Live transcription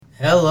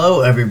Hello,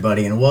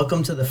 everybody, and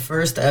welcome to the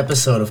first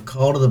episode of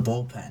Call to the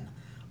Bullpen.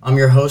 I'm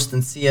your host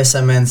and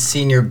CSMN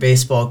senior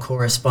baseball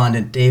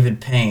correspondent,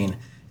 David Payne,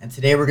 and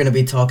today we're going to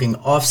be talking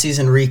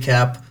off-season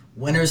recap,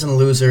 winners and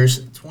losers,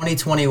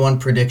 2021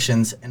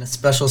 predictions, and a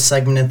special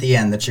segment at the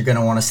end that you're going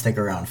to want to stick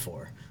around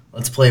for.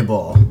 Let's play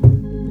ball.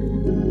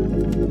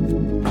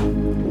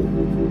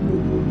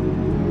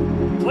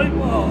 Play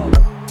ball.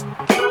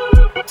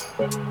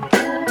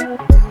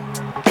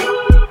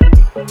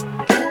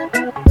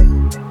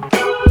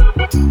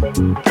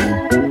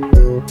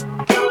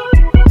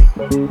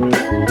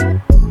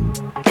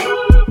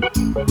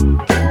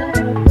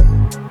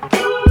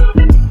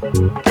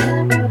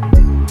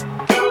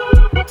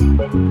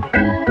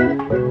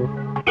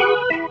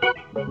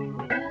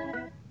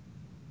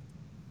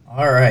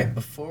 All right,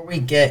 before we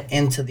get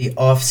into the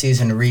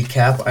off-season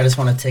recap, I just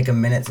want to take a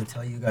minute to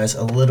tell you guys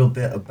a little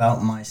bit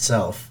about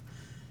myself.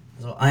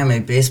 So I am a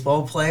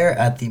baseball player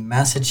at the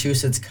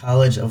Massachusetts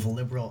College of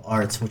Liberal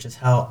Arts, which is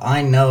how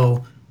I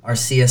know our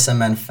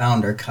CSMN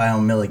founder, Kyle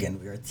Milligan.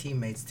 We are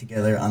teammates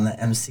together on the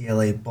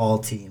MCLA ball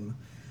team.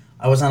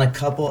 I was on a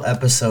couple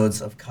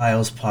episodes of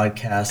Kyle's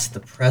podcast,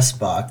 The Press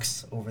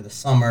Box, over the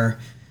summer,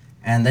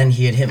 and then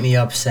he had hit me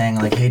up saying,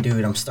 like, hey,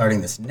 dude, I'm starting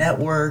this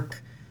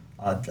network.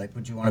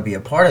 Would you want to be a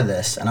part of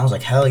this? And I was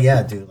like, hell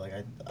yeah, dude. Like,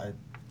 I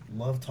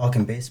love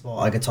talking baseball.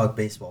 I could talk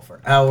baseball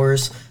for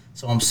hours.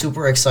 So I'm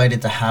super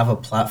excited to have a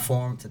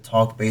platform to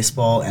talk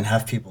baseball and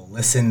have people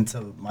listen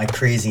to my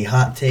crazy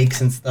hot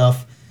takes and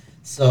stuff.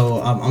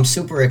 So I'm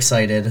super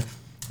excited.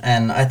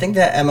 And I think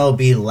that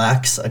MLB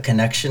lacks a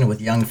connection with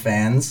young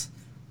fans,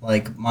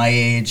 like my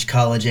age,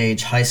 college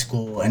age, high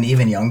school, and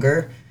even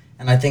younger.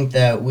 And I think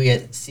that we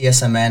at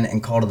CSMN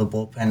and Call to the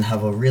Bullpen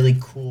have a really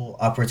cool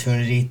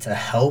opportunity to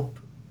help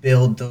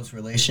build those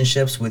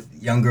relationships with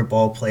younger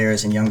ball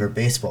players and younger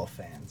baseball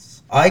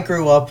fans. I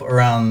grew up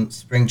around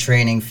spring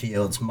training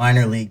fields,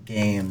 minor league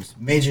games,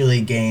 major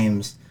league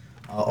games,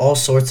 all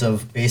sorts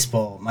of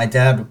baseball. My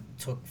dad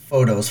took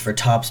photos for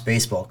Topps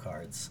baseball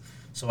cards,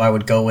 so I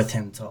would go with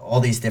him to all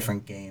these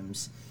different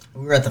games.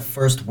 We were at the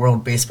first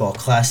World Baseball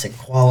Classic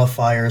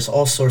qualifiers,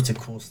 all sorts of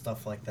cool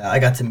stuff like that. I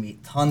got to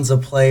meet tons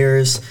of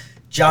players.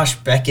 Josh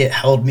Beckett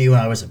held me when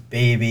I was a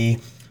baby.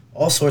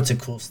 All sorts of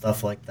cool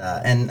stuff like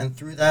that. And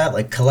through that,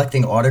 like,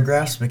 collecting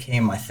autographs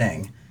became my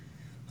thing.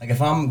 Like,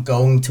 if I'm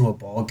going to a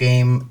ball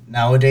game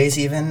nowadays,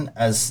 even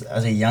as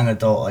a young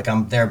adult, like,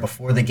 I'm there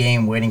before the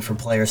game waiting for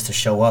players to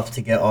show up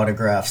to get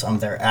autographs. I'm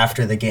there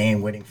after the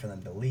game waiting for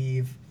them to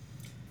leave.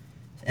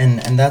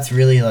 And that's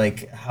really,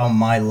 like, how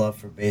my love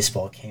for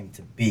baseball came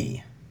to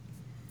be.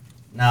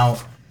 Now,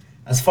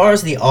 as far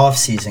as the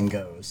off-season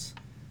goes,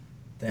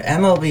 the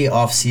MLB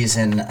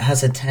off-season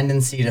has a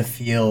tendency to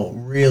feel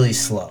really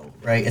slow,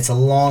 right? It's a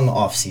long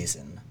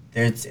off-season.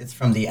 It's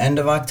from the end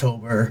of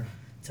October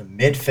to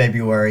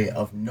mid-February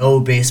of no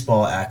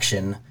baseball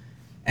action.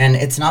 And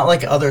it's not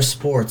like other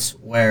sports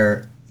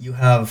where you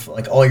have,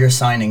 like, all your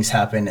signings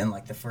happen in,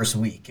 like, the first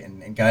week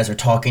and guys are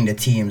talking to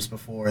teams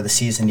before the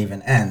season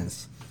even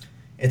ends.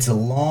 It's a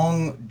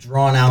long,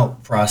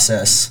 drawn-out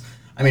process.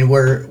 I mean,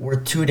 we're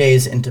 2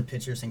 days into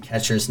pitchers and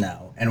catchers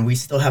now, and we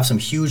still have some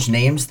huge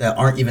names that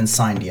aren't even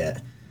signed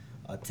yet.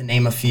 To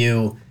name a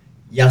few,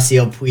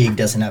 Yasiel Puig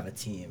doesn't have a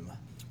team.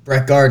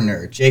 Brett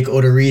Gardner, Jake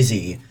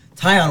Odorizzi,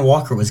 Taijuan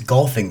Walker was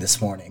golfing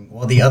this morning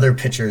while the other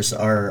pitchers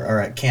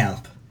are at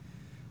camp.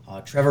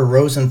 Trevor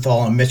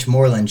Rosenthal and Mitch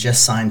Moreland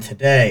just signed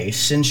today.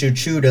 Shin-Soo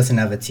Choo doesn't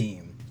have a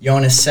team.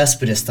 Yoenis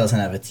Cespedes doesn't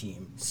have a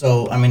team.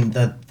 So, I mean,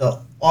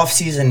 the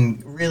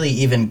off-season really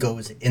even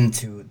goes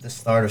into the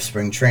start of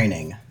spring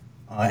training.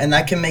 And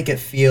that can make it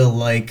feel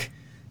like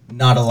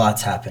not a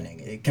lot's happening.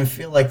 It can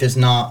feel like there's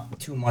not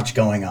too much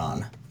going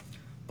on.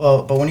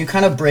 But when you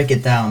kind of break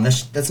it down,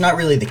 that's not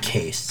really the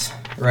case,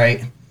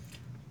 right?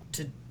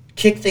 To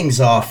kick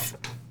things off,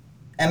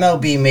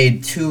 MLB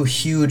made two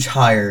huge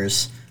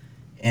hires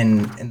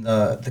in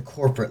the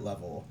corporate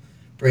level,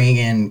 bringing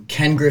in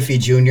Ken Griffey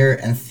Jr.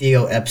 and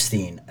Theo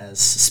Epstein as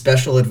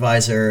special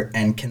advisor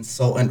and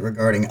consultant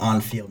regarding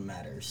on-field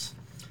matters.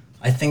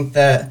 I think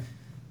that,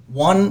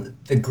 one,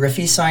 the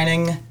Griffey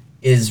signing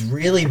is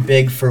really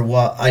big for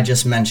what I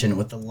just mentioned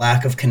with the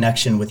lack of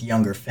connection with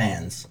younger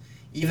fans.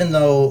 Even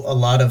though a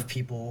lot of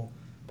people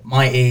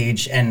my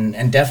age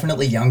and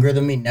definitely younger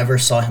than me never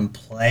saw him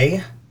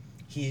play,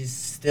 he's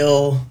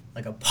still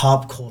like a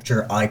pop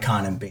culture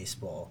icon in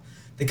baseball.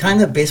 The kind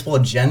that baseball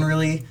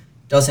generally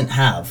doesn't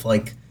have.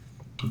 Like,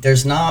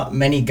 there's not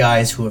many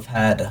guys who have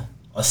had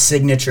a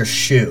signature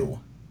shoe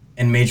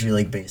in Major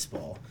League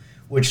Baseball,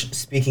 which,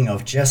 speaking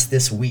of, just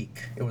this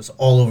week, it was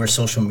all over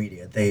social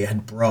media. They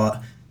had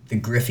brought the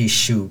Griffey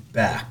shoe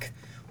back,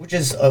 which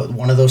is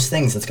one of those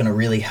things that's going to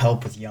really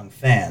help with young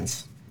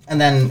fans. And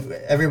then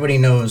everybody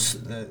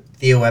knows that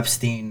Theo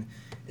Epstein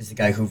is the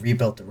guy who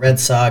rebuilt the Red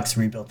Sox,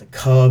 rebuilt the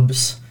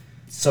Cubs.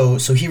 So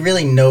he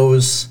really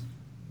knows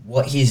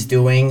what he's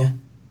doing,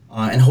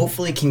 and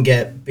hopefully can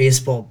get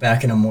baseball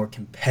back in a more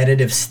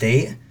competitive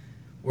state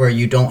where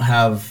you don't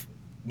have,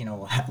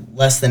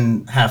 less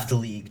than half the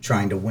league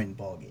trying to win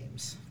ball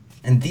games.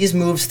 And these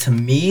moves, to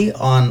me,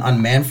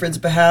 on Manfred's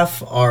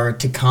behalf, are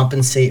to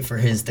compensate for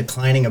his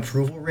declining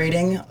approval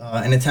rating,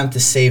 an attempt to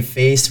save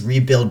face,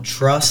 rebuild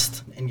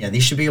trust. And yeah,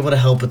 these should be able to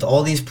help with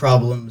all these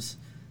problems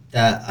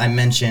that I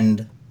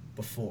mentioned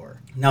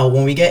before. Now,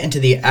 when we get into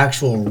the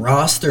actual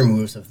roster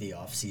moves of the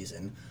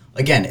offseason,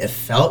 again, it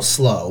felt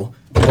slow,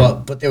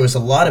 but there was a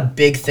lot of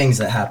big things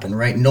that happened,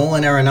 right?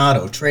 Nolan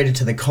Arenado traded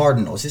to the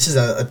Cardinals. This is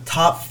a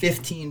top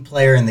 15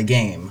 player in the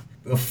game,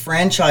 a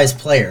franchise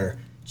player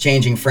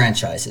changing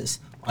franchises.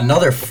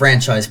 Another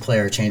franchise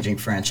player changing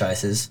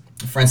franchises.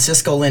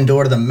 Francisco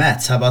Lindor to the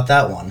Mets. How about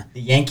that one?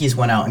 The Yankees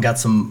went out and got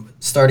some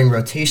starting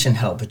rotation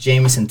help with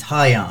Jameson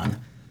Taillon.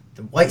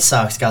 The White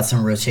Sox got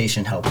some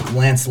rotation help with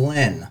Lance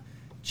Lynn.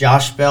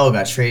 Josh Bell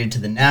got traded to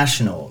the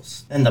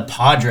Nationals. Then the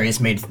Padres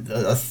made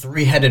a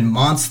three-headed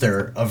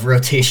monster of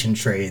rotation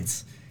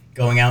trades,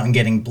 going out and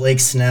getting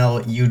Blake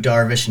Snell, Yu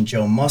Darvish, and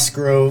Joe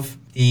Musgrove.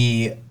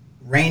 The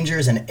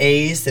Rangers and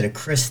A's did a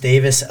Chris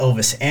Davis,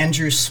 Elvis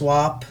Andrus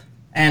swap.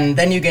 And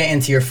then you get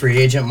into your free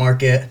agent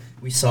market.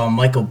 We saw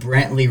Michael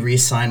Brantley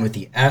re-sign with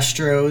the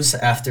Astros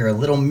after a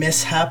little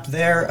mishap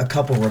there. A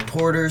couple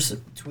reporters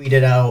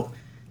tweeted out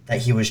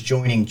that he was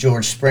joining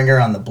George Springer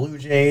on the Blue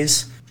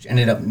Jays, which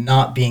ended up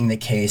not being the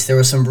case. There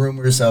were some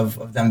rumors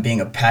of them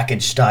being a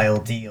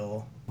package-style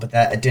deal, but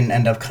that didn't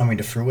end up coming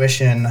to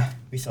fruition.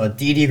 We saw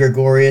Didi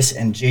Gregorius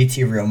and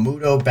JT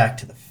Realmuto back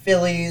to the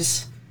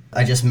Phillies.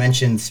 I just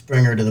mentioned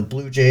Springer to the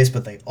Blue Jays,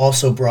 but they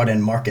also brought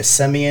in Marcus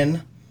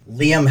Semien.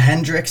 Liam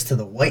Hendricks to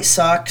the White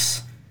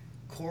Sox.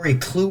 Corey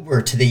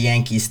Kluber to the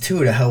Yankees,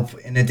 too, to help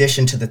in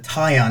addition to the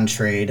Taillon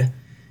trade.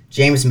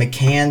 James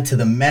McCann to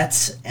the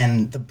Mets,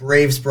 and the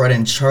Braves brought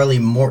in Charlie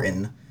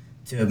Morton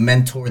to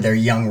mentor their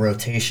young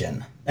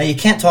rotation. Now, you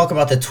can't talk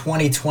about the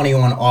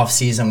 2021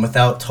 offseason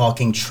without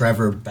talking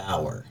Trevor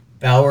Bauer.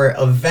 Bauer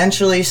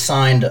eventually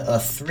signed a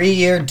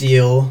 3-year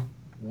deal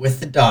with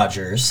the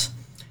Dodgers.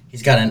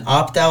 He's got an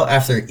opt-out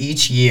after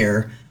each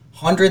year,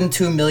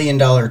 $102 million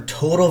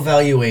total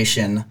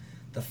valuation.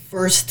 The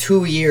first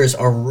 2 years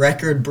are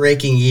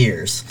record-breaking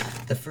years.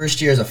 The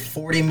first year is a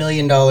 $40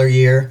 million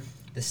year.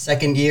 The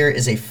second year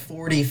is a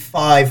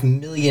 $45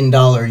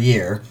 million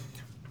year,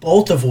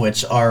 both of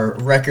which are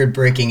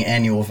record-breaking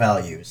annual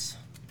values.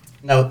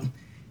 Now,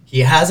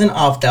 he has an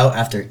opt-out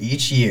after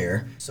each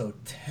year, so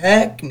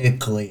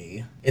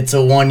technically it's a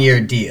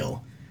 1-year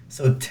deal.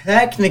 So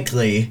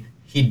technically,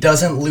 he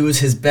doesn't lose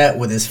his bet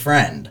with his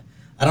friend.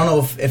 I don't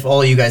know if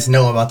all of you guys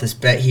know about this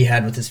bet he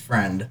had with his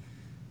friend,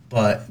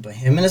 but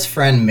him and his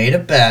friend made a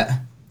bet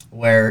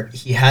where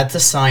he had to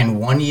sign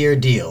 1-year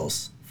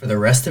deals for the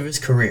rest of his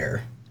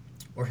career,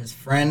 or his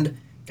friend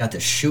got to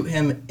shoot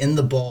him in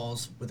the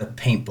balls with a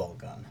paintball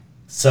gun.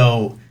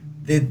 So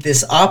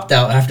this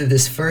opt-out after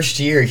this first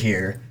year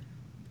here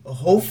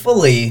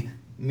hopefully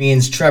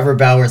means Trevor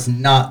Bauer's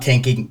not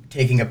taking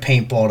a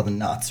paintball to the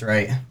nuts,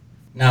 right?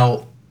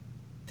 Now,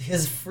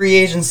 his free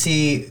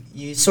agency,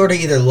 you sort of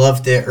either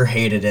loved it or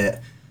hated it.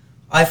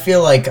 I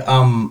feel like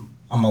I'm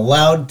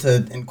allowed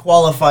to and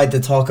qualified to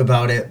talk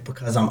about it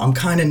because I'm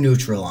kind of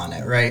neutral on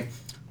it, right?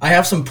 I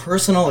have some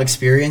personal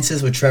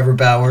experiences with Trevor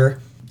Bauer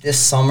this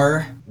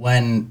summer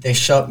when they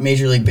shut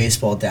Major League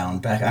Baseball down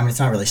back. I mean, it's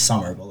not really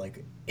summer, but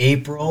like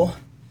April,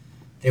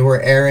 they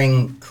were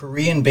airing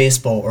Korean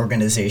baseball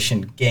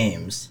organization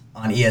games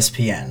on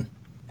ESPN.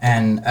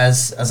 And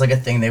as like a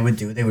thing they would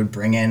do, they would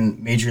bring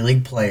in Major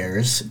League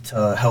players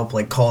to help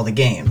like call the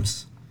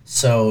games.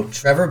 So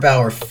Trevor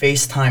Bauer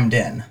FaceTimed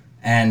in,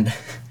 and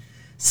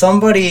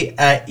somebody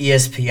at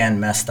ESPN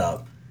messed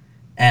up,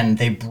 and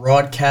they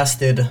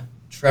broadcasted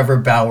Trevor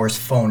Bauer's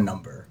phone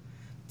number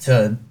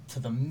to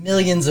the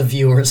millions of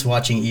viewers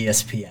watching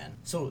ESPN.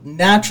 So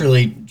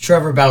naturally,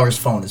 Trevor Bauer's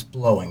phone is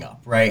blowing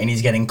up, right? And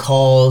he's getting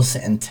calls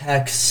and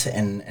texts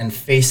and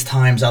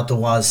FaceTimes out the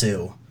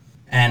wazoo.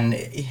 And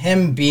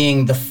him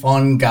being the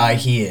fun guy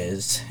he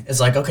is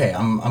like, okay,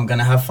 I'm going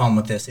to have fun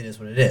with this. It is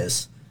what it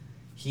is.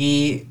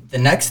 He, the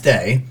next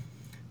day,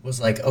 was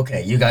like,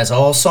 okay, you guys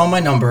all saw my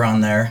number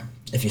on there.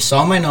 If you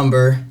saw my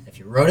number, if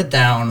you wrote it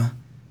down,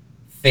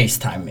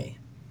 FaceTime me.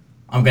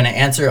 I'm going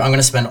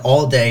to spend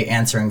all day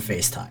answering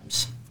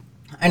FaceTimes.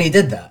 And he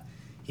did that.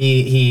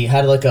 He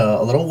had like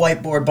a little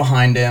whiteboard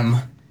behind him.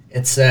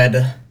 It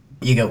said,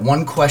 you get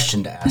one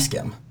question to ask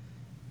him.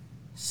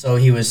 So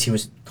he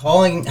was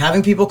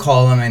having people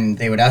call him, and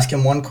they would ask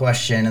him one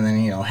question and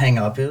then, hang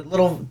up. A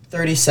little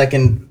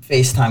 30-second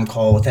FaceTime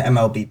call with the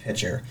MLB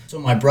pitcher. So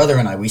my brother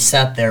and I, we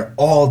sat there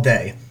all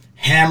day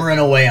hammering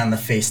away on the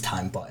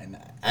FaceTime button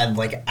at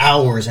like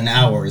hours and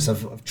hours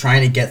of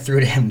trying to get through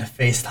to him to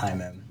FaceTime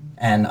him.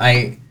 And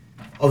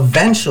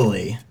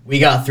eventually we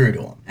got through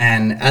to him.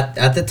 And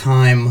at the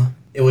time,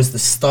 it was the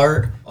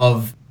start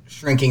of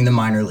shrinking the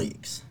minor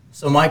leagues.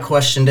 So my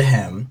question to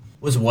him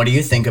was, what do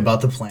you think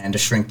about the plan to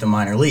shrink the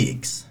minor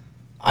leagues?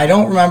 I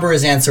don't remember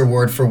his answer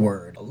word for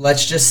word.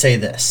 Let's just say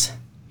this.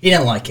 He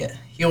didn't like it.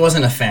 He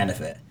wasn't a fan of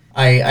it.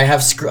 I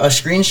have a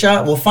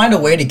screenshot. We'll find a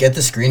way to get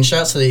the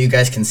screenshot so that you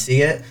guys can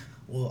see it.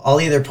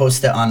 I'll either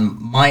post it on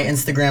my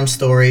Instagram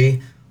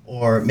story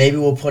or maybe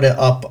we'll put it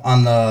up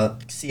on the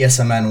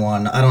CSMN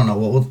one. I don't know.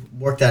 We'll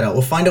work that out.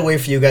 We'll find a way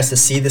for you guys to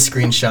see the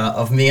screenshot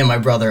of me and my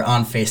brother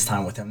on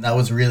FaceTime with him. That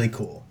was really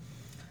cool.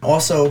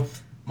 Also,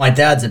 my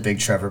dad's a big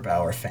Trevor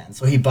Bauer fan,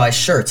 so he buys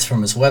shirts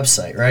from his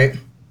website, right?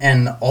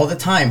 And all the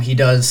time he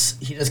does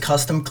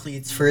custom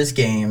cleats for his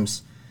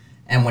games,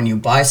 and when you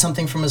buy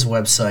something from his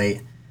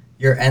website,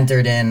 you're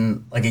entered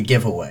in like a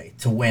giveaway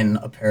to win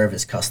a pair of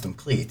his custom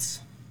cleats.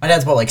 My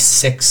dad's bought like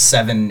 6,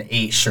 7,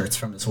 8 shirts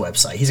from his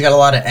website. He's got a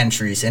lot of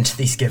entries into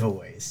these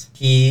giveaways.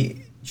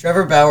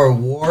 Trevor Bauer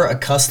wore a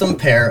custom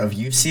pair of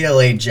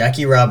UCLA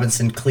Jackie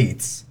Robinson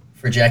cleats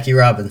for Jackie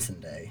Robinson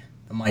Day,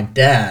 and my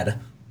dad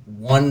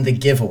won the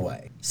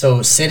giveaway.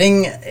 So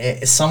sitting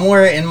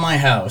somewhere in my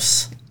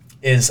house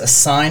is a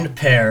signed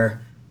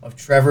pair of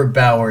Trevor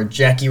Bauer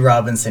Jackie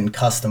Robinson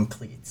custom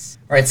cleats.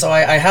 All right, so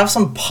I have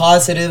some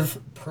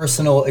positive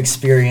personal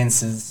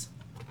experiences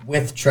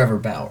with Trevor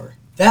Bauer.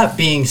 That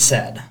being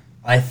said,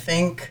 I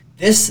think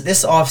this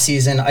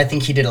offseason, I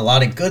think he did a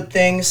lot of good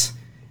things,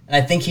 and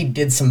I think he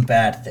did some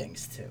bad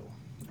things too,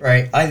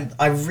 right?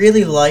 I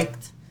really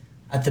liked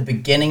at the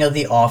beginning of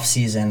the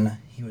offseason,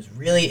 he was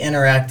really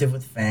interactive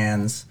with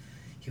fans.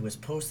 He was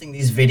posting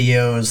these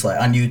videos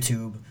like on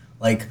YouTube,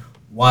 like,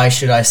 why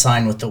should I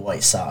sign with the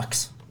White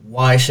Sox?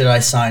 Why should I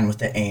sign with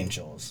the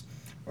Angels?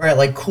 Right,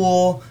 like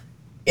cool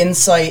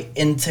insight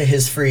into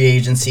his free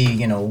agency,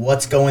 you know,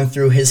 what's going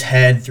through his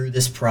head through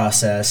this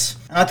process.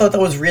 And I thought that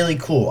was really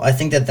cool. I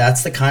think that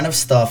that's the kind of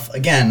stuff,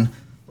 again,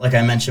 like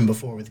I mentioned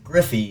before with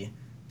Griffey,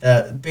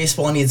 that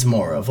baseball needs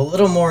more of, a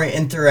little more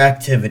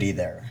interactivity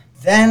there.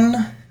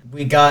 Then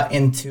we got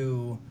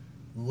into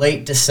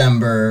late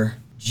December,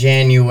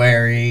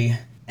 January,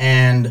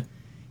 and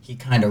he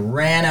kind of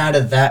ran out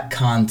of that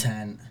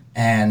content,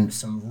 and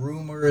some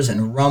rumors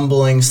and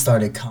rumblings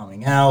started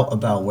coming out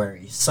about where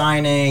he's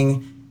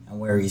signing and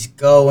where he's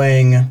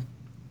going.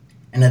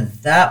 And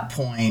at that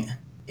point,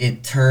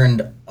 it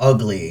turned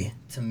ugly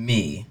to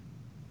me,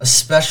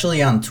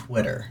 especially on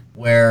Twitter,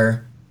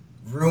 where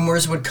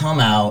rumors would come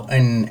out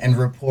and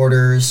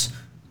reporters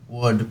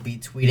would be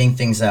tweeting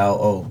things out.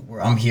 Oh,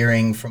 I'm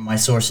hearing from my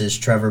sources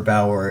Trevor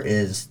Bauer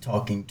is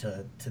talking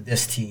to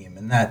this team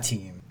and that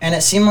team. And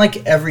it seemed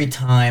like every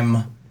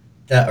time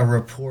that a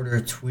reporter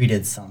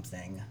tweeted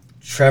something,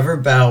 Trevor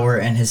Bauer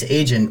and his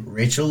agent,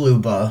 Rachel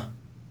Luba,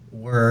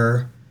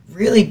 were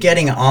really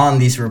getting on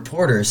these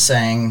reporters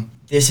saying,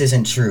 this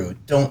isn't true.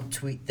 Don't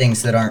tweet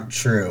things that aren't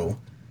true.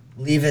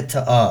 Leave it to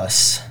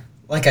us.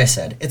 Like I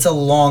said, it's a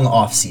long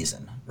off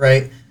season,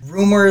 right?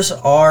 Rumors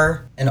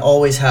are and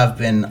always have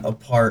been a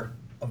part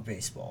of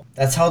baseball.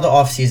 That's how the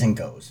off season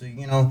goes. So,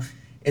 you know,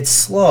 it's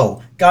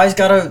slow. Guys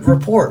got to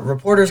report.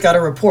 Reporters got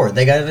to report.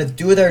 They got to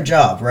do their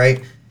job,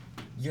 right?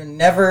 You're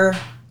never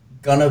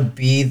going to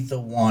be the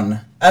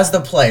one, as the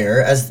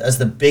player, as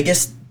the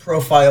biggest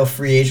profile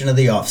free agent of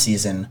the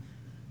offseason,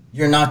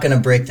 you're not going to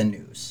break the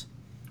news.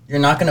 You're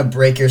not going to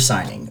break your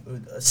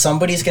signing.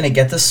 Somebody's going to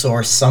get the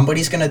source.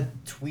 Somebody's going to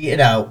tweet it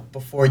out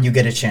before you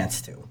get a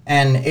chance to.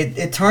 And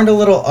it turned a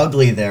little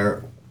ugly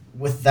there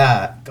with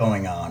that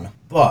going on.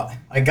 But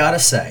I got to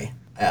say,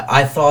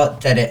 I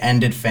thought that it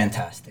ended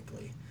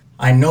fantastically.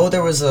 I know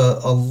there was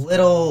a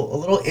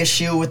little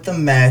issue with the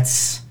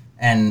Mets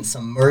and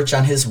some merch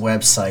on his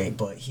website,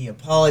 but he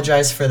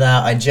apologized for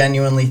that. I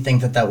genuinely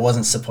think that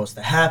wasn't supposed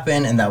to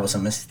happen, and that was a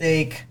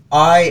mistake.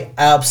 I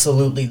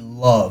absolutely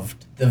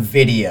loved the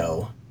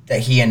video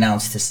that he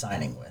announced his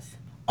signing with.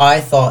 I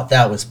thought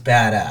that was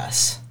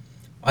badass.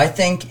 I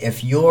think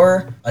if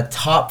you're a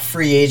top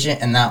free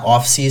agent in that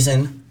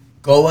offseason,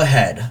 go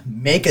ahead.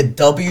 Make a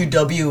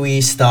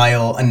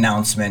WWE-style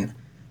announcement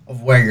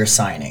of where you're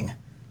signing.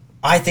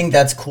 I think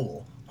that's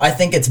cool. I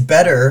think it's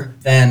better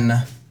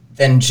than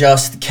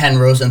just Ken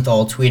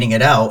Rosenthal tweeting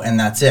it out and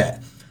that's it.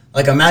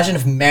 Like, imagine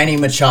if Manny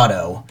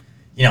Machado,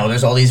 you know,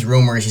 there's all these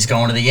rumors he's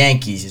going to the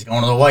Yankees, he's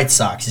going to the White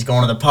Sox, he's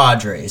going to the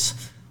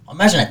Padres.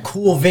 Imagine a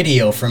cool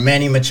video from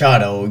Manny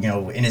Machado, you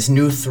know, in his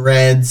new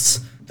threads.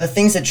 The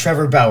things that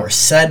Trevor Bauer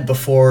said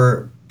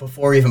before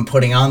even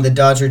putting on the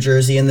Dodger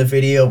jersey in the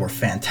video were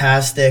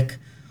fantastic,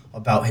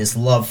 about his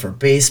love for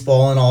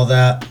baseball and all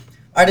that.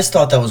 I just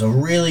thought that was a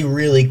really,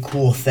 really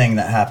cool thing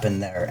that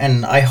happened there.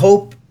 And I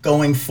hope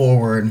going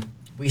forward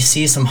we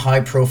see some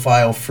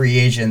high-profile free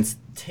agents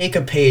take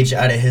a page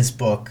out of his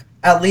book,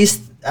 at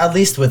least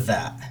with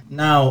that.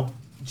 Now,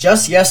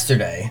 just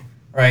yesterday,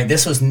 right,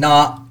 this was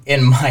not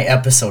in my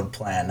episode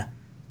plan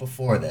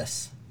before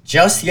this.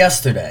 Just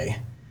yesterday,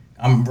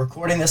 I'm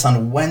recording this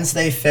on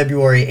Wednesday,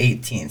 February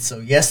 18th. So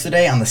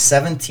yesterday on the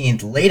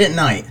 17th, late at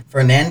night,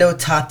 Fernando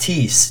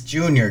Tatis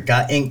Jr.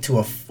 got inked to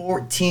a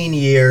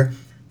 14-year,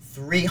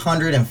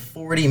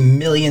 $340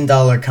 million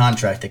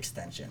contract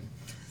extension.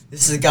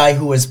 This is a guy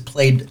who has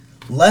played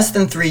less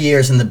than 3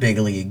 years in the big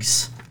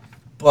leagues,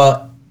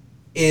 but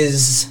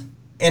is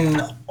in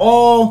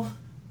all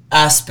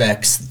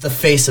aspects the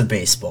face of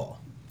baseball,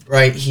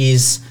 right?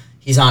 He's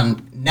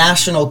on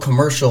national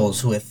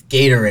commercials with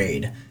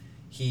Gatorade.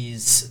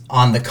 He's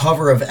on the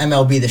cover of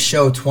MLB The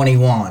Show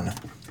 21.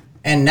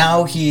 And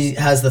now he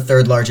has the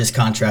third largest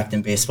contract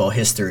in baseball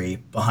history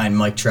behind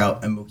Mike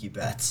Trout and Mookie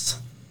Betts.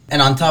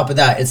 And on top of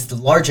that, it's the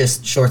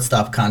largest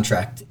shortstop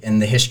contract in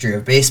the history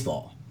of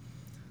baseball,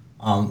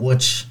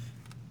 which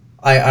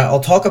I'll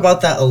talk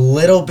about that a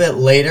little bit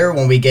later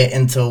when we get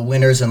into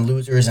winners and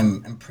losers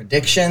and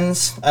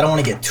predictions. I don't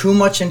want to get too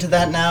much into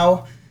that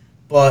now,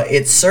 but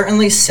it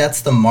certainly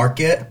sets the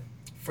market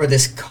for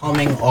this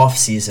coming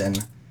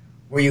offseason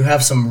where you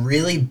have some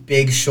really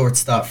big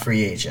shortstop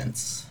free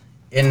agents.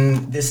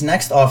 In this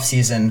next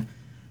offseason,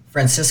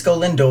 Francisco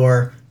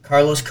Lindor,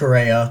 Carlos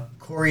Correa,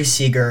 Corey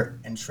Seager,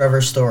 and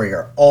Trevor Story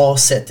are all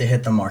set to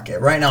hit the market.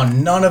 Right now,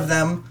 none of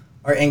them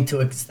are inked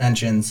to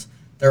extensions.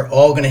 They're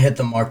all going to hit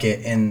the market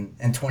in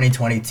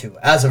 2022,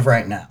 as of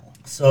right now.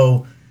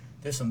 So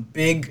there's some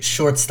big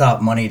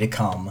shortstop money to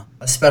come,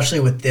 especially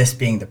with this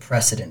being the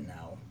precedent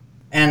now.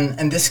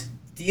 And this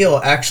deal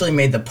actually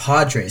made the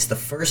Padres the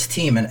first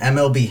team in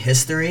MLB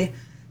history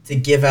to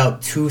give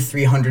out two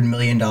 $300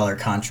 million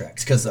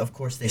contracts, because of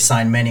course they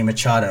signed Manny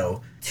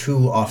Machado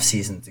 2 off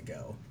seasons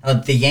ago.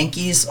 The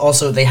Yankees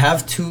also, they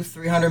have two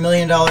 $300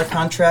 million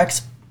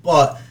contracts,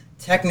 but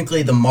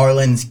technically the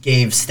Marlins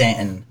gave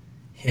Stanton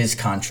his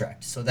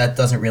contract, so that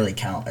doesn't really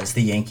count as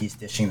the Yankees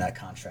dishing that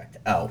contract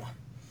out.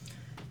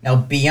 Now,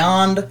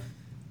 beyond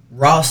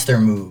roster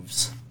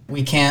moves,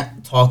 we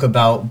can't talk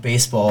about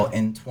baseball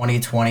in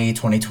 2020,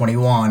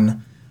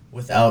 2021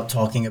 without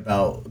talking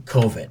about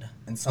COVID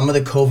and some of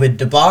the COVID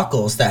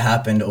debacles that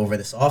happened over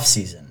this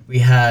offseason. We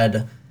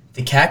had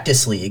the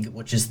Cactus League,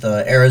 which is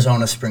the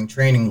Arizona Spring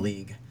Training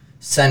League,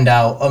 send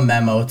out a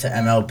memo to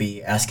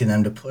MLB asking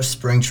them to push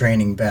spring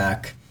training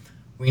back.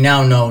 We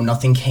now know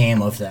nothing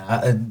came of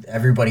that.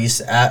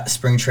 Everybody's at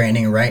spring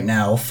training right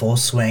now, full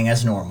swing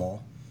as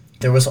normal.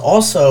 There was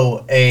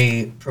also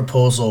a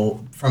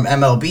proposal from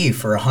MLB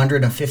for a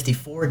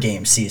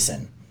 154-game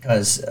season,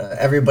 because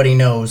everybody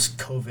knows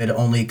COVID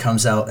only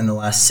comes out in the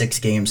last 6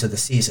 games of the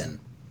season.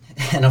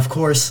 And of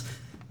course,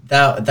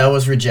 that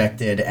was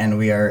rejected, and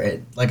we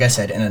are, like I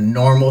said, in a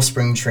normal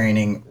spring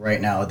training right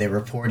now. They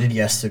reported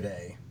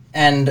yesterday.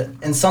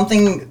 And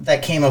something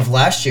that came of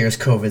last year's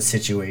COVID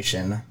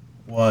situation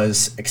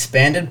was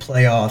expanded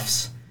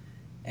playoffs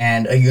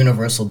and a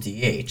universal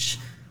DH,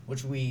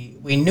 which we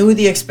knew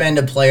the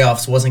expanded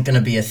playoffs wasn't going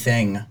to be a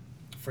thing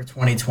for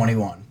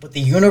 2021. But the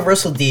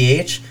universal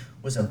DH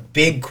was a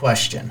big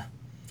question,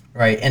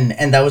 right?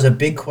 And that was a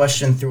big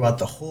question throughout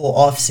the whole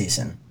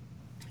offseason.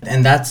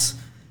 And that's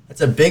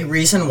a big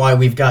reason why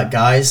we've got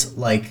guys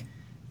like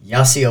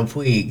Yasiel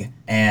Puig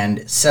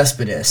and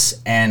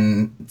Cespedes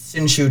and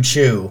Shin-Soo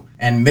Choo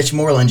and Mitch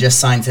Moreland just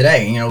signed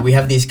today. You know, we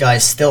have these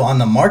guys still on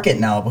the market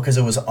now because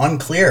it was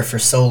unclear for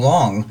so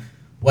long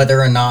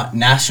whether or not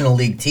National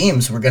League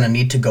teams were going to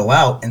need to go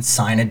out and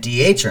sign a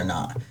DH or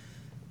not.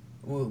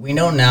 We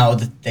know now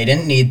that they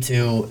didn't need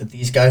to.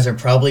 These guys are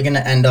probably going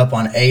to end up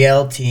on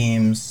AL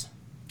teams,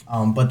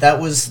 but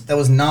that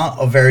was not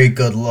a very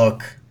good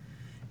look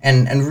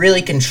and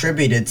really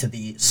contributed to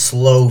the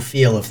slow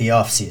feel of the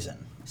offseason.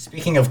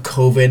 Speaking of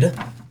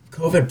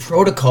COVID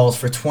protocols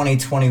for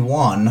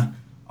 2021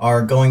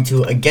 are going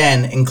to,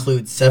 again,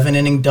 include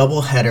 7-inning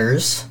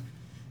doubleheaders,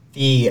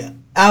 the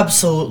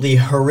absolutely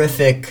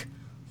horrific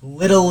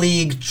Little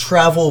League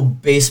travel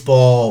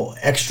baseball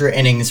extra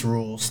innings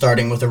rule,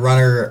 starting with a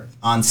runner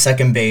on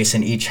second base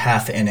in each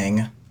half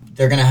inning.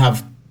 They're going to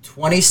have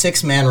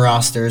 26-man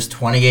rosters,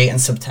 28 in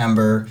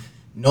September,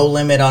 no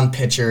limit on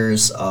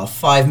pitchers, a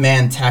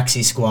 5-man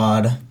taxi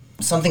squad.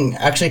 Something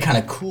actually kind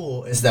of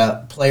cool is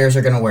that players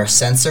are going to wear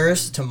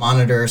sensors to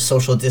monitor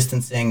social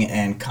distancing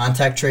and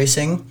contact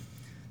tracing.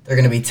 They're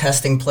going to be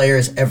testing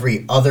players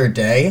every other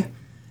day.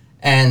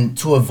 And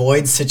to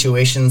avoid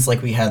situations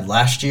like we had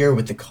last year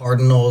with the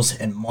Cardinals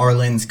and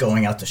Marlins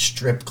going out to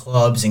strip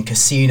clubs and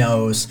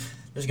casinos,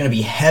 there's going to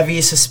be heavy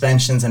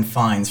suspensions and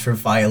fines for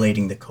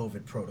violating the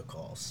COVID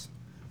protocols.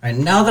 All right,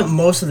 now that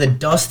most of the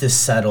dust is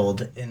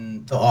settled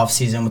in the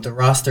offseason with the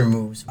roster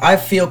moves, I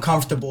feel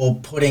comfortable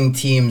putting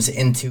teams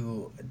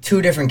into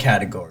 2 different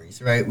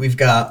categories, right? We've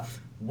got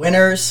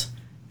winners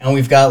and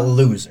we've got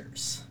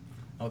losers,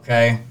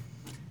 okay?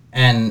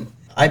 And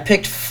I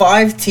picked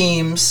 5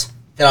 teams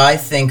that I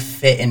think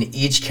fit in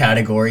each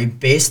category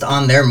based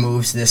on their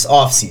moves this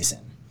offseason.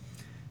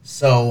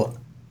 So,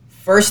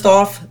 first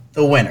off,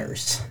 the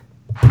winners.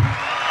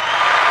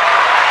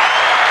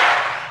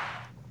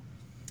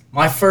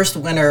 My first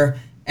winner,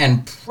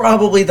 and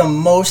probably the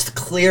most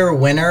clear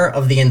winner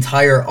of the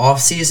entire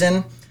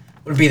offseason,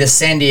 would be the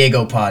San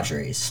Diego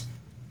Padres.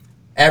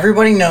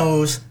 Everybody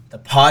knows the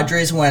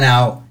Padres went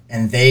out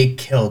and they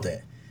killed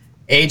it.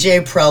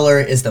 AJ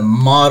Preller is the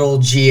model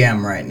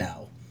GM right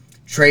now.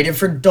 Traded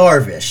for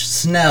Darvish,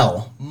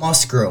 Snell,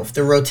 Musgrove.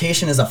 The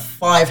rotation is a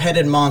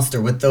 5-headed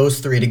monster with those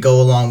 3 to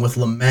go along with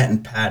Lamet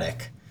and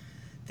Paddock.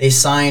 They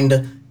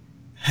signed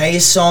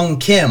Hae-Sung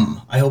Kim.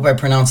 I hope I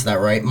pronounced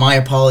that right. My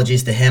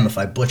apologies to him if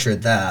I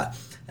butchered that.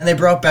 And they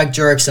brought back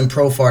Jurickson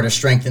Profar to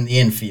strengthen the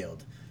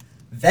infield.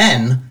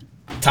 Then,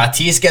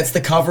 Tatis gets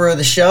the cover of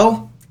the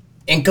show,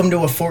 ink him to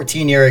a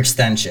 14-year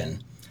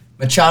extension.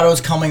 Machado's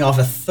coming off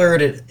a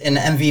third in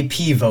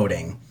MVP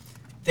voting.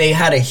 They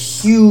had a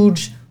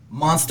huge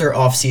monster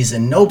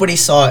offseason. Nobody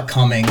saw it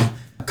coming.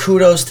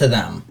 Kudos to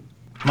them.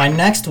 My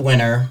next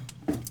winner,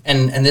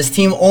 and this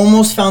team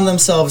almost found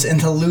themselves in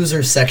the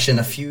loser section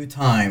a few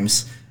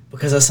times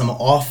because of some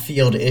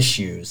off-field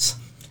issues,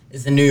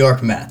 is the New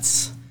York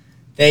Mets.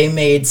 They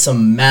made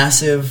some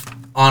massive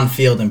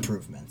on-field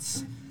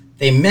improvements.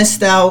 They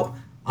missed out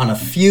on a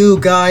few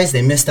guys.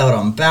 They missed out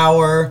on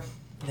Bauer.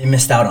 They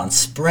missed out on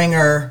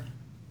Springer.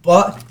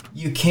 But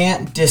you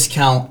can't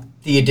discount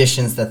the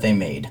additions that they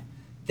made.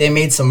 They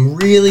made some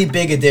really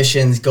big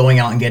additions going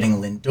out and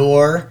getting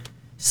Lindor,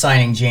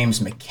 signing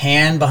James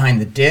McCann behind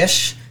the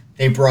dish.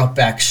 They brought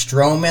back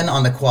Stroman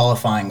on the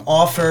qualifying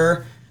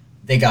offer.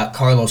 They got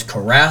Carlos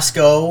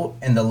Carrasco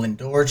in the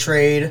Lindor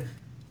trade.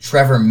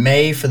 Trevor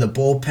May for the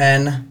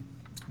bullpen.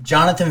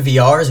 Jonathan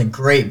Villar is a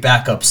great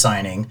backup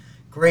signing.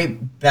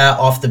 Great bat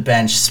off the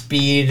bench,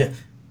 speed,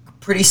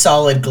 pretty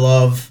solid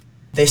glove.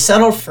 They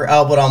settled for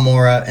Albert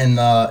Almora in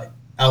the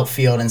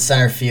outfield and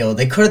center field.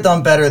 They could have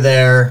done better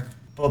there,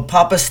 but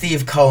Papa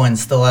Steve Cohen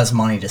still has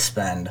money to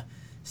spend.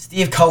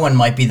 Steve Cohen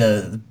might be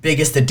the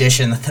biggest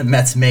addition that the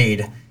Mets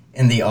made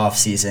in the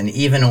offseason,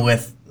 even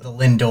with the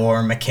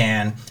Lindor,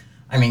 McCann.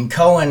 I mean,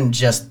 Cohen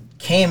just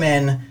came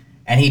in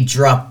and he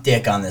dropped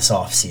dick on this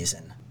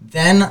offseason.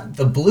 Then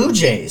the Blue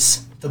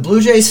Jays. The Blue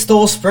Jays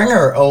stole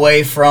Springer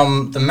away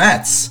from the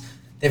Mets.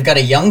 They've got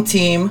a young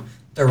team.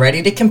 They're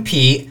ready to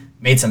compete.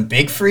 Made some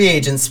big free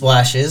agent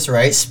splashes,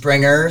 right?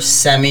 Springer,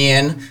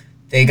 Semien.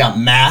 They got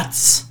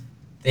Matz.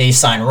 They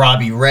signed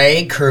Robbie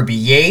Ray, Kirby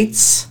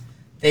Yates,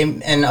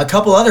 and a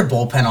couple other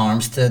bullpen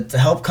arms to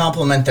help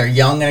complement their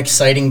young and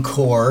exciting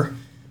core.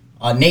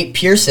 Nate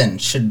Pearson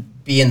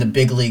should be in the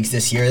big leagues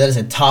this year. That is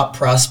a top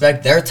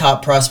prospect. Their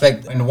top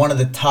prospect and one of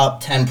the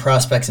top 10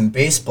 prospects in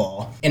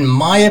baseball. In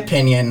my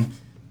opinion,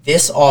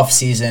 this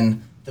offseason,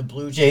 the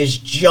Blue Jays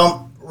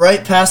jumped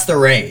right past the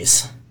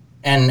Rays.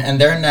 And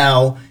they're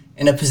now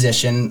in a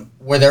position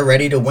where they're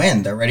ready to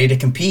win. They're ready to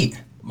compete.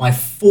 My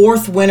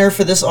fourth winner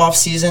for this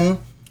offseason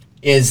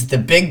is the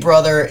big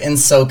brother in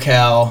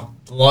SoCal,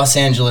 the Los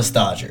Angeles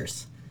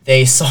Dodgers.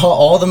 They saw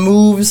all the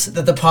moves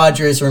that the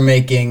Padres were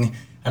making.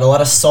 Had a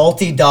lot of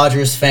salty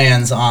Dodgers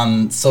fans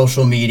on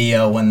social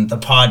media when the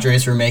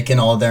Padres were making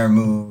all their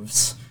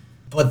moves.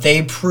 But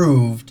they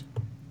proved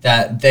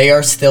that they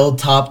are still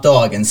top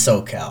dog in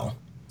SoCal.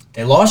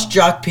 They lost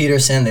Jock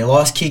Peterson, they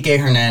lost Kike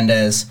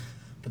Hernandez,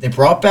 but they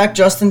brought back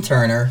Justin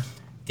Turner.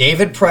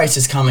 David Price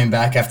is coming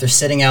back after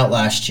sitting out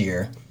last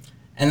year.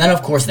 And then,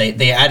 of course,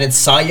 they added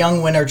Cy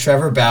Young winner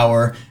Trevor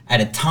Bauer,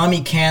 added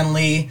Tommy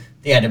Canley,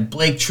 they added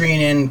Blake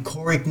Treinen,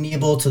 Corey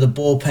Knebel to the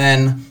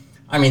bullpen.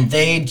 I mean,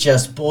 they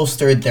just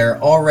bolstered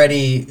their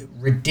already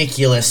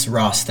ridiculous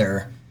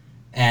roster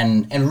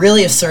and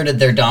really asserted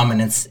their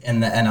dominance in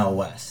the NL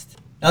West.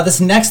 Now,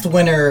 this next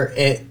winner,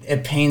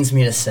 it pains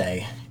me to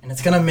say, and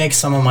it's going to make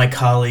some of my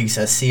colleagues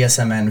at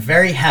CSMN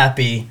very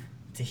happy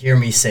to hear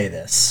me say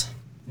this.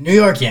 New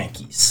York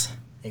Yankees.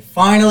 They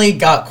finally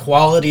got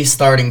quality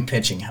starting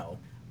pitching help.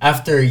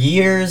 After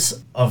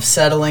years of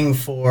settling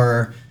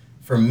for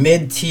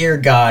mid-tier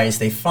guys,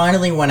 they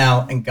finally went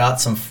out and got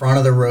some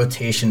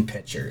front-of-the-rotation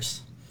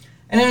pitchers.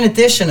 And in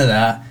addition to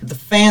that, the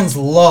fans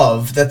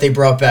love that they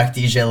brought back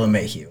DJ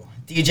LeMahieu.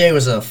 DJ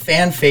was a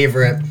fan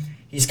favorite.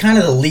 He's kind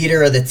of the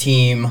leader of the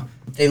team.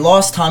 They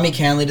lost Tommy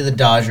Canley to the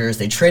Dodgers.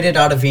 They traded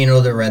Ottavino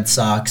to the Red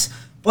Sox.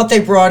 But they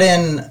brought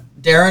in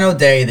Darren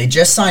O'Day. They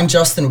just signed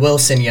Justin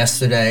Wilson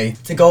yesterday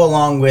to go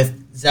along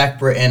with Zach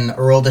Britton,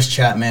 Aroldis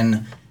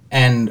Chapman,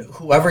 and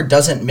whoever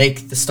doesn't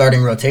make the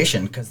starting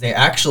rotation, because they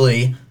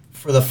actually,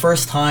 for the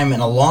first time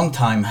in a long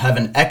time, have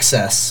an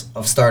excess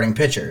of starting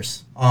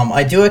pitchers.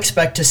 I do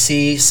expect to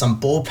see some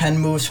bullpen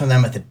moves from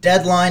them at the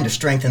deadline to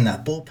strengthen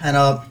that bullpen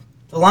up.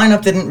 The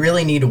lineup didn't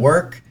really need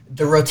work.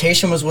 The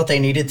rotation was what they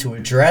needed to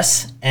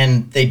address,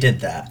 and they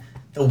did that.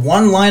 The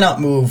one lineup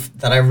move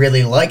that I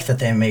really liked that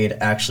they made,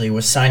 actually,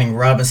 was signing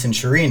Robinson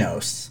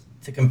Chirinos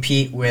to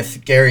compete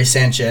with Gary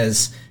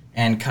Sanchez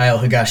and Kyle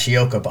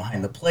Higashioka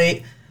behind the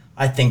plate.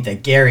 I think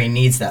that Gary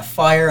needs that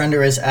fire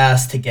under his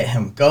ass to get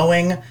him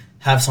going,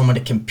 have someone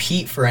to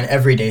compete for an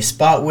everyday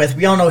spot with.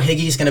 We all know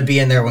Higgy's going to be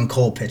in there when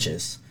Cole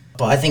pitches.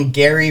 But I think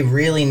Gary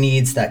really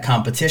needs that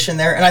competition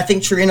there, and I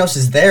think Chirinos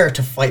is there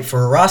to fight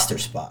for a roster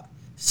spot.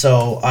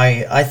 So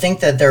I think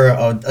that they're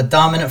a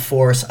dominant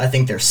force. I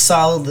think they're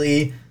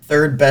solidly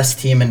third best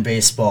team in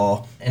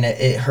baseball, and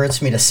it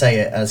hurts me to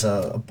say it as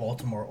a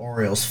Baltimore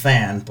Orioles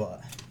fan,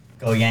 but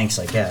go Yanks,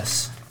 I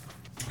guess.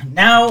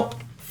 Now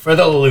for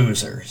the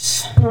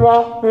losers.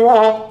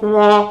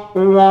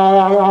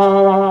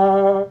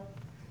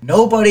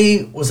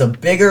 Nobody was a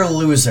bigger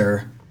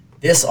loser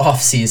this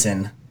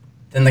offseason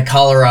than the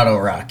Colorado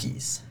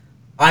Rockies.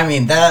 I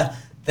mean, the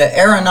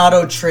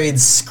Arenado trade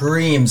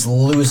screams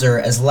loser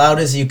as loud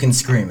as you can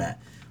scream it,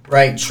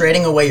 right?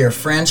 Trading away your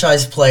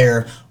franchise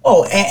player.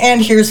 Oh,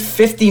 and here's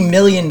 $50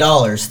 million,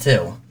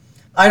 too.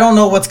 I don't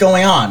know what's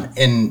going on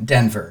in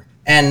Denver.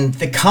 And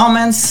the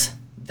comments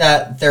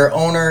that their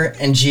owner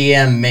and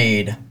GM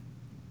made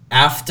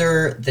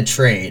after the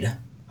trade,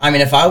 I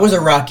mean, if I was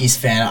a Rockies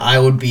fan, I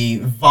would be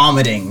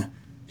vomiting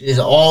is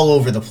all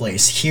over the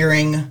place,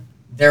 hearing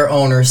their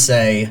owner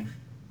say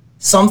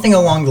something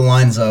along the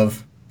lines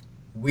of,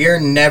 "We're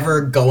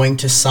never going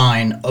to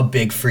sign a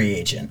big free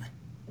agent."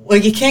 Well,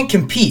 you can't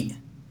compete.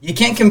 You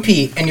can't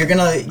compete, and you're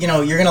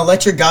gonna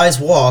let your guys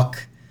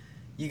walk.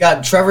 You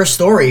got Trevor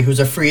Story, who's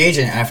a free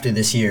agent after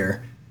this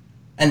year,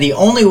 and the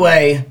only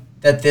way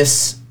that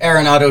this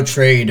Arenado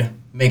trade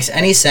makes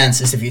any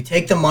sense is if you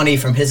take the money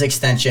from his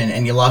extension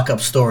and you lock up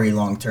Story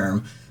long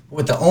term.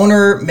 With the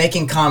owner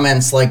making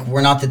comments like, "We're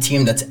not the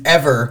team that's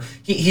ever,"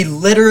 he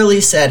literally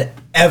said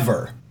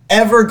ever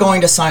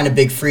going to sign a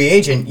big free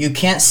agent. You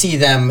can't see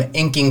them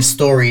inking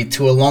Story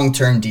to a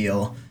long-term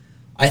deal.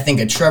 I think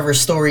a Trevor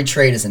Story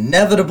trade is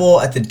inevitable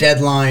at the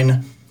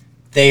deadline.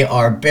 They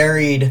are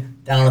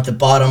buried down at the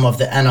bottom of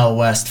the NL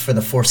West for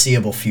the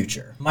foreseeable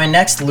future. My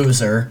next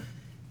loser,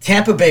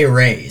 Tampa Bay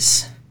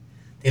Rays.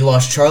 They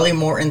lost Charlie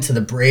Morton to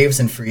the Braves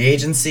in free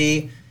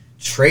agency,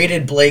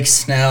 traded Blake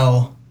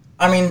Snell.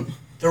 I mean,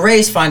 the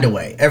Rays find a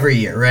way every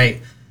year, right?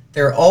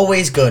 They're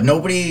always good.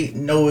 Nobody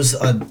knows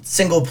a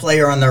single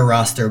player on their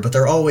roster, but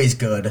they're always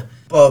good.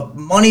 But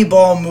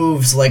Moneyball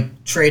moves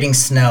like trading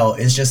Snell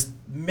is just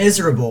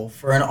miserable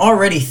for an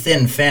already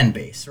thin fan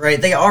base, right?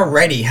 They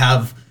already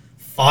have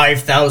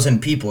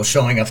 5,000 people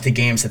showing up to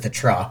games at the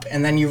Trop.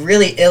 And then you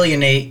really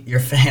alienate your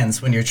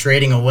fans when you're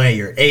trading away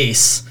your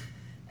ace.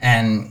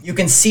 And you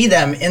can see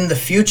them in the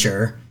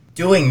future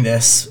doing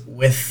this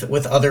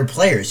with other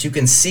players. You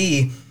can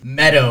see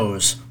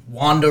Meadows,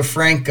 Wander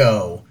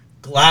Franco,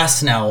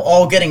 Glasnow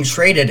all getting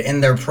traded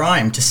in their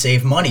prime to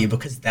save money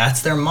because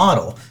that's their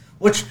model,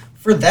 which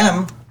for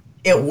them,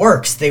 it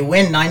works. They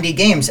win 90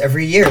 games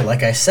every year,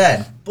 like I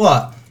said,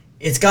 but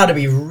it's got to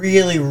be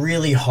really,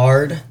 really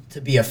hard to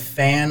be a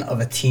fan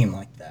of a team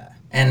like that.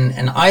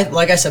 And I,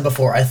 like I said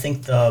before, I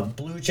think the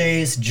Blue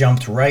Jays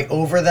jumped right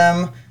over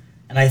them,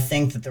 and I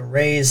think that the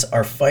Rays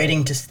are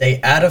fighting to stay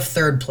out of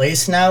third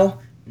place now,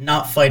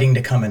 not fighting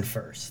to come in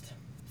first.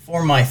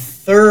 For my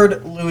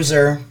third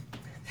loser,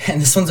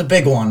 and this one's a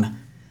big one,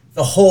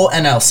 the whole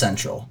NL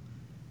Central.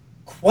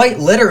 Quite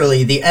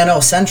literally, the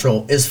NL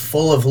Central is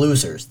full of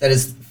losers. That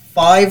is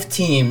 5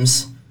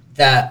 teams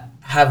that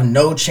have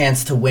no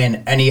chance to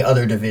win any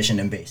other division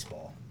in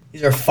baseball.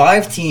 These are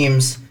 5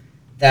 teams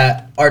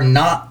that are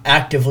not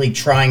actively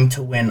trying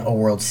to win a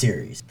World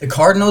Series. The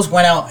Cardinals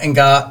went out and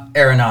got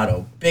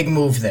Arenado. Big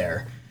move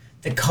there.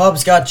 The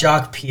Cubs got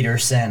Jock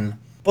Peterson.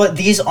 But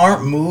these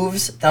aren't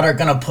moves that are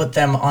going to put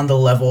them on the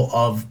level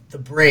of the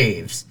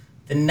Braves,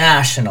 the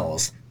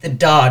Nationals, the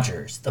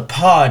Dodgers, the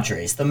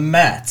Padres, the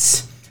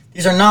Mets.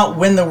 These are not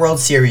win the World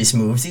Series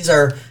moves. These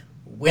are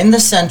win the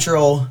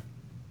Central,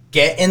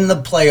 get in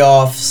the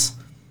playoffs,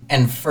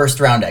 and first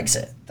round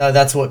exit.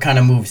 That's what kind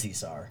of moves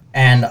these are.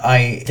 And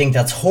I think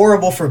that's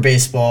horrible for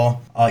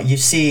baseball. You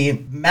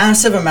see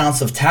massive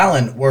amounts of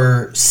talent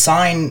were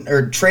signed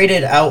or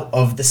traded out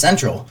of the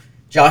Central.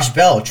 Josh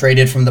Bell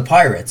traded from the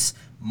Pirates.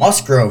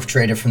 Musgrove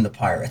traded from the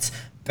Pirates.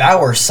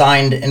 Bauer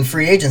signed in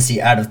free agency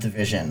out of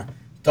division.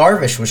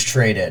 Darvish was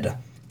traded.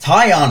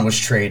 Taillon was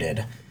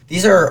traded.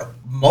 These are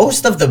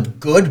most of the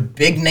good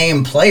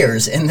big-name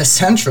players in the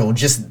Central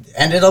just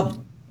ended up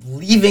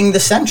leaving the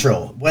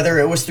Central, whether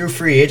it was through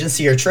free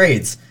agency or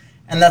trades.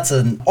 And that's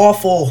an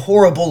awful,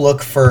 horrible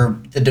look for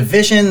the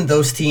division,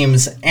 those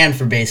teams, and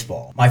for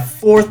baseball. My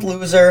fourth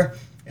loser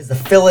is the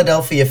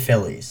Philadelphia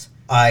Phillies.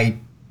 I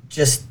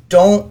just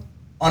don't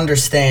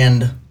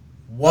understand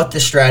what the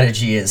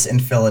strategy is in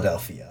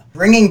Philadelphia.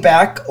 Bringing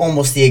back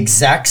almost the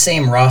exact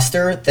same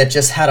roster that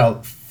just had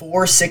a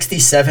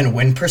 .467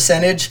 win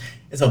percentage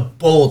is a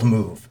bold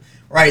move,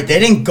 right? They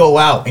didn't go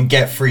out and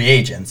get free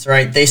agents,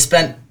 right? They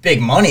spent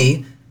big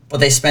money, but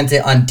they spent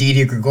it on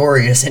Didi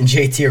Gregorius and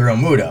JT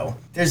Realmuto.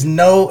 There's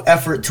no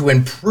effort to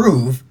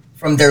improve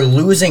from their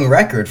losing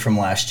record from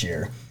last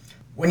year.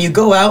 When you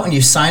go out and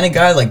you sign a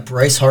guy like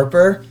Bryce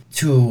Harper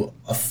to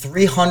a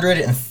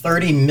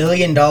 $330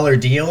 million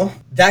deal,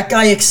 that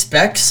guy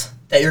expects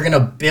that you're going to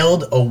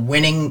build a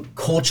winning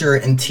culture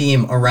and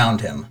team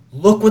around him.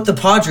 Look what the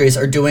Padres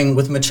are doing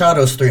with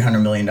Machado's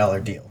 $300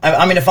 million deal.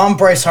 I mean, if I'm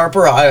Bryce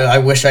Harper, I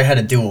wish I had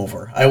a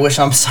do-over. I wish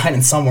I'm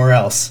signing somewhere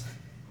else.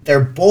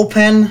 Their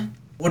bullpen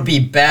would be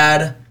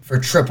bad for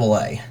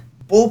AAA.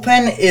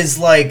 Bullpen is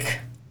like,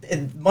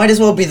 it might as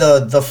well be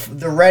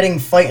the Reading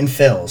Fightin'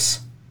 Phils,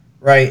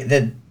 right?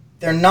 That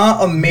they're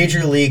not a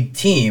major league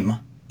team,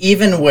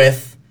 even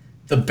with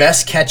the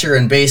best catcher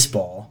in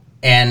baseball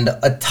and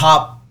a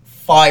top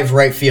 5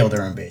 right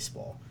fielder in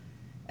baseball.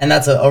 And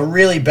that's a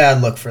really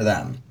bad look for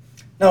them.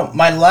 Now,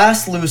 my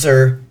last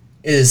loser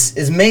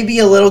is maybe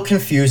a little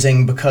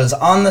confusing because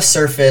on the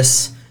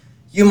surface,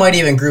 you might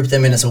even group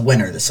them in as a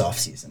winner this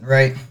offseason,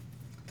 right?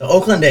 The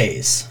Oakland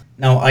A's.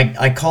 Now,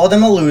 I call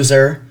them a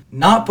loser,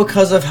 not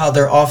because of how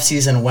their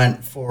offseason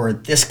went for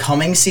this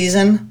coming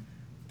season,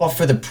 but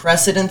for the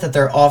precedent that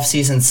their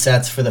offseason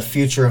sets for the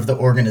future of the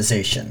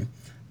organization.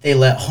 They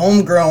let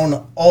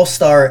homegrown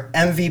all-star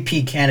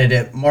MVP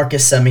candidate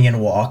Marcus Semien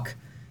walk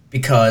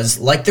because,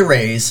 like the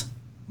Rays,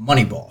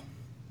 Moneyball.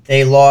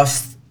 They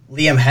lost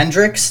Liam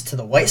Hendriks to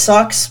the White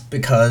Sox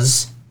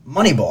because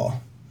Moneyball.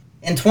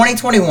 In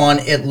 2021,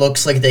 it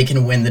looks like they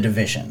can win the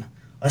division,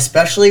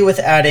 especially with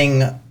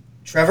adding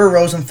Trevor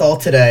Rosenthal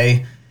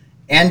today.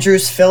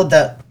 Andrews filled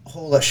that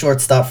hole at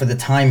shortstop for the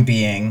time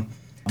being.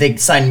 They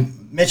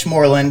signed Mitch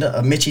Moreland,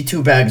 Mitchie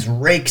Two Bags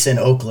rakes in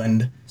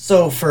Oakland.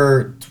 So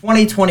for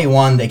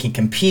 2021, they can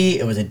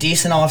compete. It was a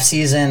decent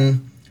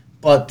offseason.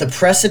 But the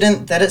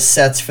precedent that it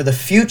sets for the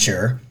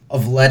future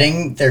of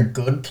letting their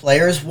good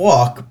players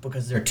walk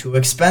because they're too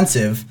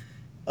expensive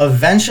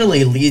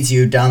eventually leads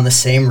you down the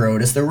same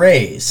road as the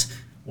Rays,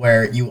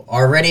 where you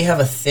already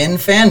have a thin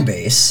fan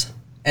base,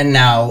 and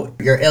now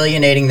you're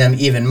alienating them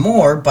even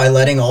more by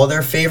letting all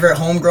their favorite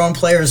homegrown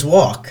players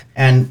walk.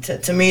 And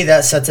to me,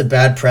 that sets a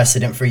bad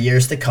precedent for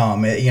years to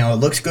come. It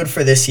looks good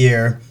for this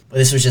year, but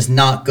this was just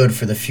not good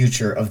for the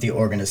future of the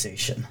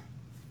organization.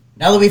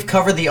 Now that we've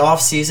covered the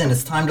offseason,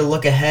 it's time to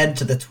look ahead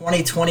to the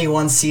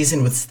 2021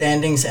 season with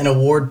standings and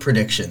award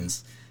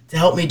predictions. To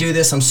help me do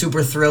this, I'm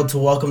super thrilled to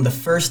welcome the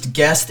first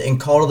guest in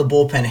Call to the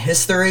Bullpen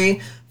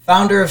history,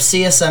 founder of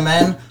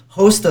CSMN,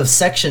 host of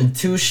Section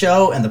 2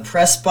 Show and the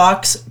Press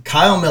Box,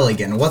 Kyle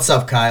Milligan. What's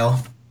up,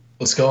 Kyle?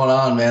 What's going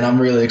on, man? I'm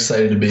really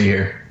excited to be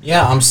here.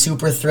 Yeah, I'm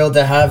super thrilled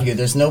to have you.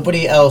 There's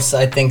nobody else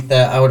I think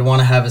that I would want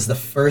to have as the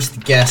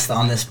first guest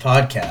on this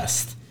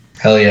podcast.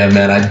 Hell yeah,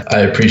 man.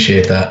 I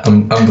appreciate that.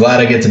 I'm glad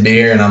I get to be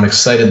here, and I'm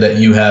excited that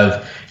you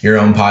have your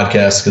own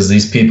podcast because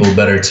these people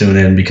better tune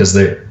in because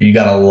you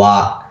got a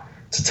lot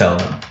to tell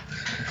them.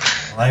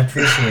 Well, I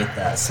appreciate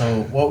that.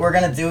 So what we're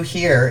going to do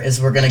here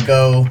is we're going to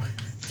go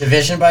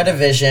division by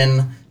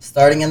division,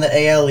 starting in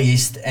the AL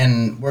East,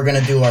 and we're going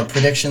to do our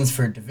predictions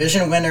for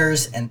division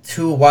winners and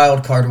 2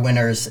 wild card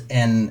winners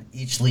in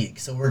each league.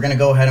 So we're going to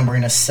go ahead and we're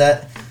going to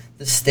set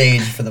the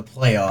stage for the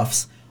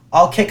playoffs.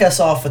 I'll kick us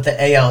off with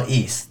the AL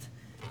East.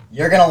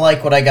 You're going to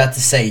like what I got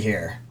to say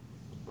here.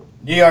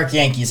 New York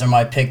Yankees are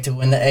my pick to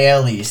win the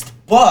AL East,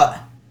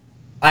 but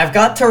I've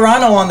got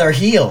Toronto on their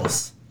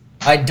heels.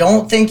 I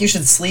don't think you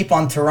should sleep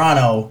on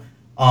Toronto.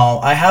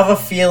 I have a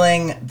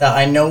feeling that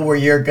I know where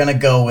you're going to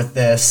go with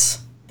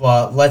this,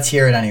 but let's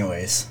hear it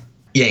anyways.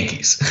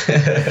 Yankees.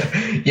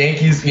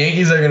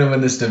 Yankees are going to win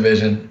this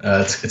division.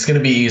 It's going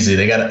to be easy.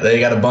 They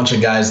got a bunch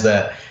of guys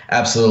that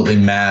absolutely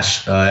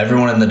mash.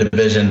 Everyone in the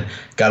division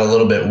got a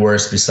little bit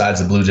worse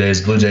besides the Blue Jays.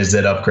 Blue Jays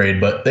did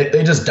upgrade, but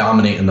they just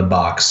dominate in the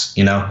box,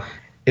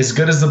 As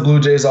good as the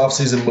Blue Jays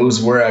offseason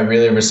moves were, I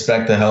really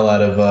respect the hell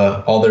out of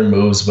all their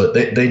moves, but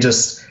they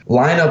just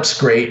lineup's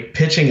great.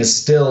 Pitching is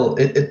still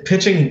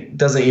pitching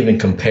doesn't even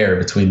compare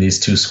between these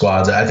two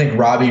squads. I think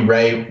Robbie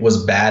Ray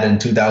was bad in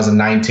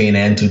 2019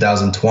 and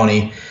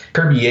 2020.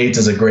 Kirby Yates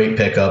is a great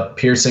pickup.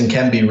 Pearson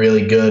can be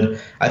really good.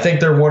 I think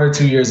they're 1 or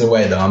 2 years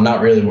away, though. I'm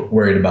not really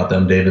worried about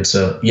them, David.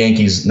 So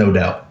Yankees, no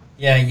doubt.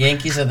 Yeah,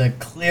 Yankees are the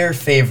clear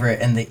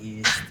favorite in the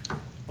East.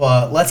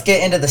 But let's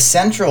get into the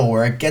Central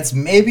where it gets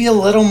maybe a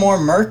little more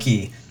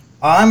murky.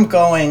 I'm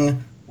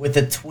going with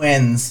the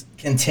Twins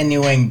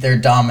continuing their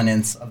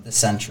dominance of the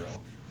Central.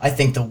 I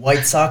think the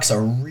White Sox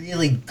are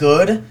really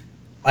good.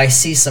 I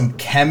see some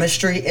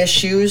chemistry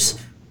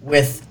issues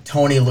with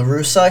Tony La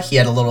Russa. He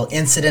had a little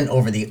incident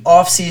over the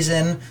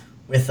offseason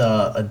with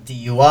a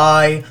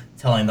DUI,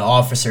 telling the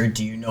officer,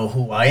 "Do you know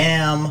who I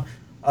am?"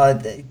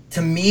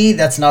 To me,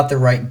 that's not the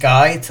right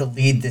guy to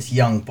lead this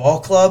young ball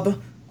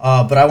club.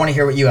 But I want to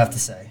hear what you have to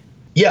say.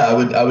 Yeah,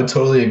 I would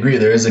totally agree.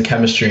 There is a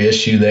chemistry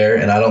issue there,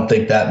 and I don't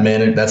think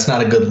that's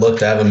not a good look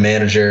to have a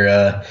manager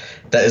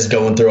that is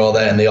going through all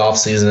that in the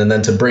offseason. And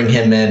then to bring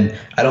him in,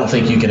 I don't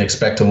think you can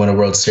expect to win a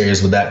World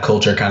Series with that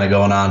culture kind of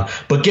going on.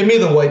 But give me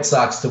the White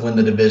Sox to win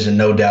the division,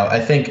 no doubt. I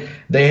think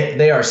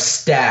they are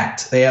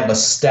stacked. They have a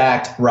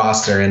stacked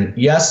roster. And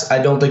yes, I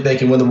don't think they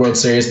can win the World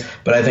Series,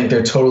 but I think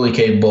they're totally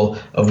capable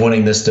of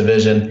winning this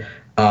division.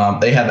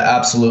 They have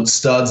absolute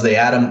studs. They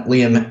add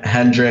Liam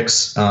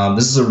Hendriks.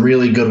 This is a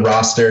really good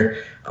roster.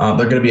 They're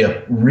going to be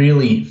a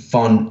really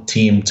fun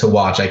team to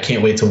watch. I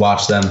can't wait to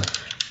watch them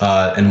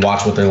and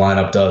watch what their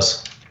lineup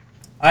does.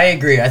 I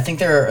agree. I think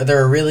they're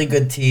a really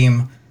good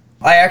team.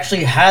 I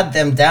actually had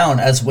them down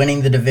as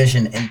winning the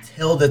division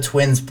until the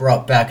Twins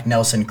brought back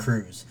Nelson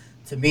Cruz.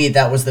 To me,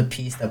 that was the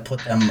piece that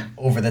put them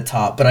over the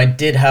top. But I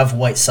did have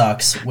White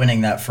Sox winning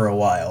that for a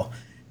while.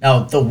 Now,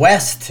 the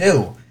West,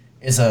 too,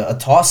 is a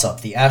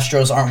toss-up. The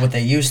Astros aren't what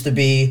they used to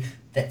be.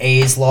 The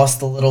A's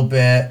lost a little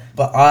bit.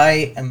 But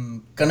I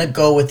am going to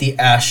go with the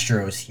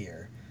Astros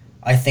here.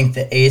 I think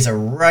the A's are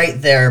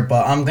right there,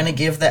 but I'm going to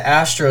give the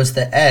Astros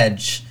the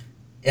edge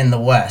in the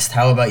West.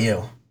 How about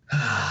you?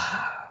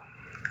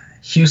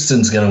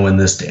 Houston's going to win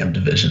this damn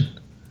division.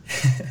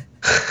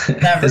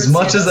 As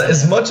much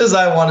as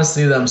I want to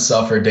see them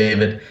suffer,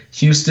 David,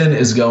 Houston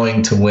is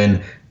going to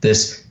win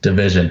this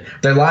division.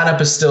 Their lineup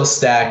is still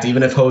stacked,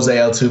 even if Jose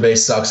Altuve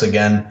sucks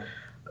again.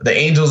 The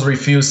Angels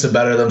refuse to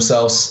better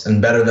themselves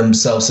in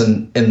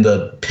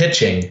the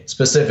pitching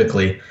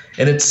specifically.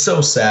 And it's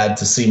so sad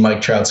to see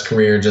Mike Trout's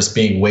career just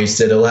being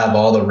wasted. He'll have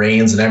all the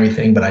reins and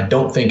everything, but I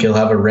don't think he'll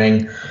have a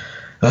ring.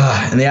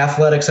 And the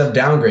Athletics have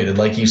downgraded,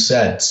 like you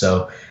said.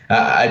 So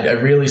I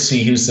really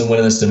see Houston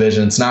winning this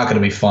division. It's not going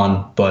to be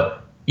fun,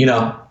 but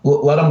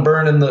let them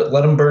burn in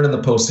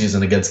the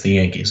postseason against the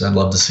Yankees. I'd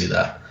love to see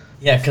that.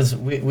 Yeah, because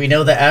we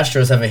know the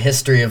Astros have a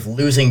history of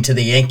losing to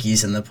the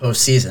Yankees in the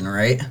postseason,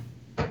 right?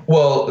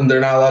 Well, they're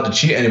not allowed to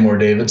cheat anymore,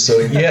 David. So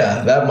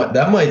yeah,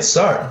 that might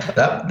start.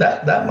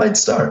 That might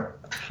start.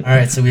 All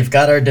right, so we've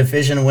got our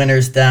division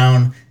winners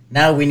down.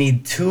 Now we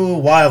need 2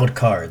 wild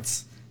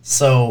cards.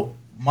 So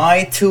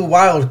my 2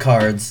 wild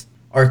cards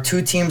are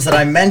 2 teams that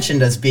I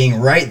mentioned as being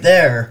right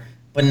there,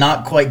 but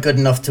not quite good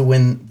enough to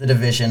win the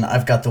division.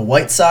 I've got the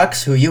White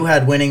Sox, who you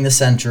had winning the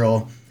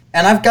Central,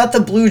 and I've got the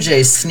Blue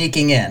Jays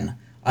sneaking in.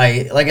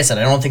 Like I said,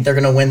 I don't think they're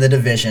going to win the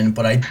division,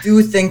 but I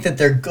do think that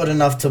they're good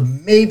enough to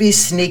maybe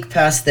sneak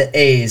past the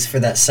A's for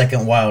that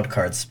second wild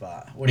card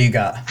spot. What do you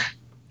got?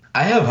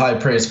 I have high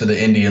praise for the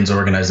Indians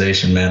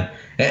organization, man.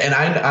 And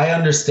I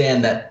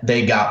understand that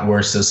they got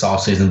worse this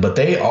offseason, but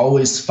they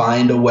always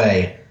find a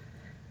way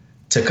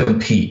to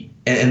compete.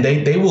 And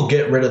they will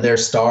get rid of their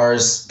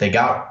stars. They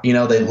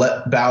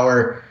let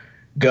Bauer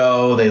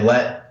go. They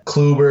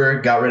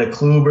got rid of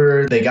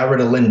Kluber. They got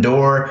rid of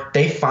Lindor.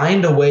 They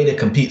find a way to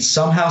compete.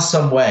 Somehow,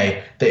 some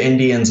way, the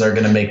Indians are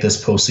going to make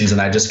this postseason.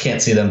 I just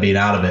can't see them being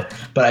out of it.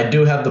 But I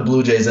do have the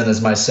Blue Jays in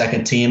as my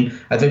second team.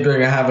 I think they're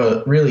going to have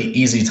a really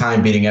easy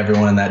time beating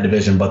everyone in that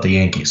division but the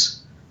Yankees.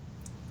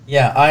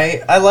 Yeah,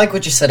 I like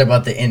what you said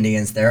about the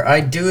Indians there. I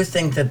do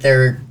think that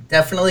they're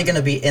definitely going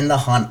to be in the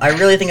hunt. I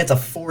really think it's a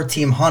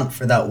 4-team hunt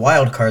for that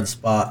wild card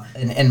spot.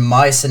 In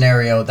my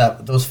scenario,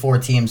 that those 4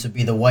 teams would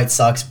be the White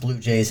Sox, Blue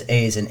Jays,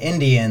 A's, and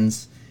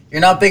Indians. You're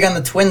not big on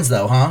the Twins,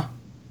 though, huh?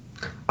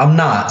 I'm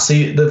not.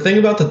 See, the thing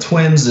about the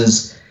Twins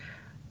is,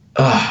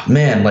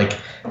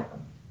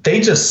 they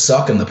just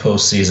suck in the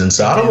postseason,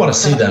 so I don't want to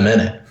see them in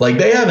it. Like,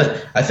 they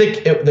haven't. I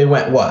think they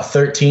went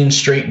 13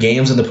 straight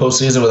games in the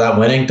postseason without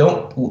winning.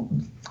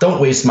 Don't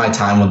waste my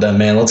time with them,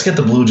 man. Let's get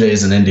the Blue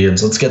Jays and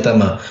Indians. Let's get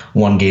them a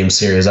 1-game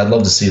series. I'd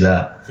love to see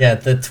that. Yeah,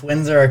 the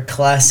Twins are a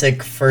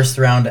classic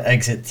first-round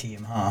exit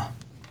team, huh?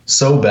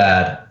 So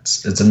bad.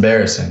 It's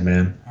embarrassing,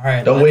 man. All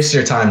right. Don't waste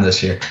your time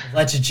this year.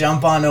 Let's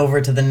jump on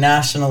over to the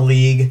National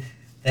League,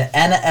 the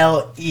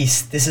NL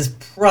East. This is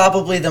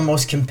probably the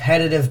most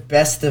competitive,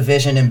 best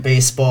division in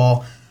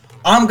baseball.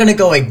 I'm going to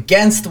go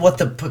against what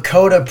the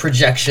PECOTA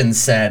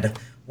projections said,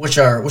 which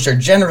are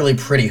generally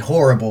pretty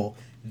horrible.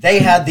 They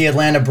had the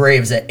Atlanta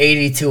Braves at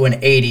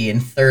 82-80 in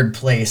third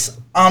place.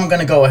 I'm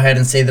going to go ahead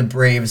and say the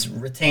Braves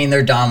retain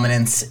their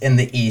dominance in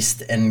the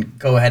East and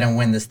go ahead and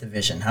win this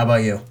division. How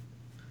about you?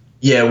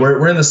 Yeah,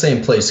 we're in the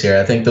same place here.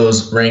 I think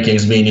those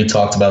rankings, me and you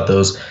talked about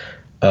those,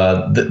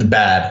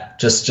 bad,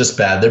 just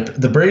bad.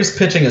 The Braves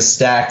pitching is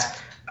stacked.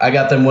 I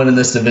got them winning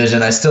this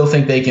division. I still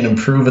think they can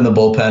improve in the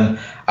bullpen.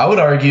 I would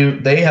argue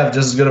they have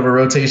just as good of a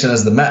rotation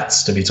as the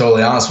Mets, to be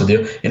totally honest with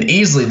you, and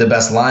easily the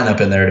best lineup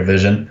in their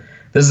division.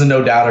 This is a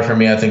no-doubter for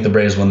me. I think the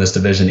Braves win this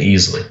division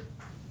easily.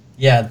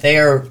 Yeah, they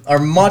are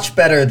much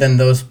better than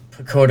those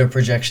PECOTA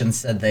projections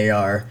said they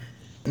are.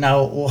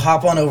 Now, we'll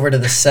hop on over to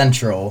the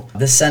Central.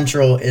 The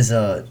Central is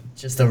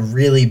just a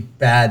really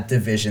bad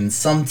division.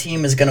 Some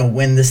team is going to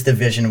win this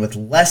division with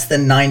less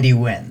than 90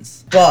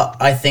 wins. But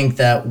I think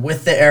that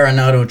with the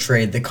Arenado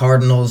trade, the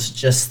Cardinals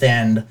just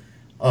stand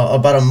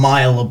about a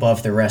mile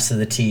above the rest of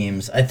the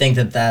teams. I think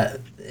that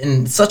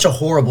in such a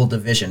horrible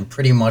division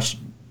pretty much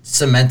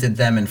cemented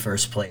them in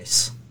first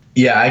place.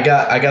 Yeah, I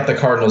got the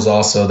Cardinals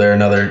also. They're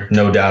another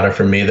no-doubter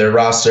for me. Their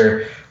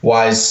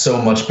roster-wise,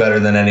 so much better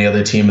than any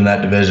other team in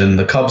that division.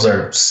 The Cubs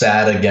are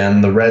sad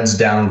again. The Reds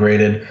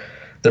downgraded.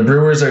 The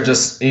Brewers are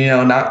just,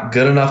 not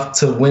good enough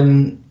to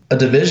win a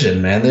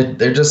division, man.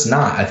 They're just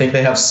not. I think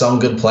they have some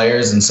good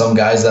players and some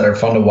guys that are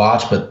fun to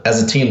watch, but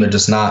as a team, they're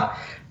just not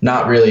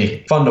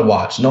really fun to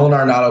watch. Nolan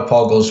Arenado,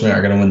 Paul Goldschmidt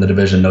are going to win the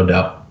division, no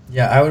doubt.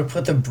 Yeah, I would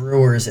put the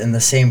Brewers in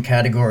the same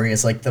category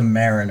as the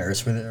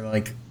Mariners, where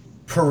they're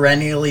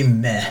perennially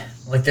meh.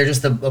 They're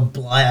just a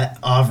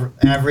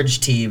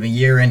average team,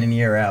 year in and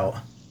year out.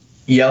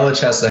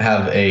 Yelich has to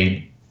have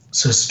a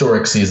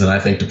historic season, I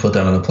think, to put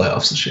them in the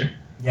playoffs this year.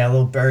 Yeah, a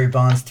little Barry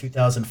Bonds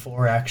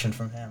 2004 action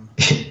from him.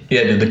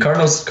 Yeah, dude, the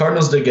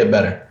Cardinals did get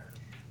better.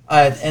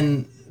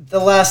 And the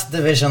last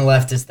division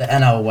left is the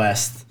NL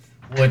West,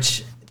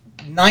 which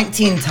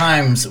 19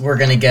 times we're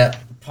going to get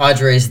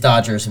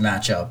Padres-Dodgers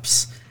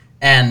matchups.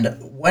 And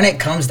when it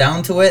comes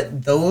down to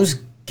it, those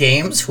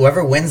games,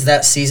 whoever wins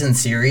that season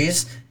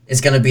series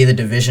is going to be the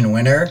division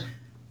winner.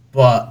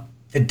 But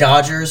the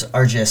Dodgers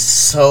are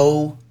just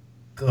so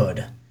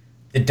good.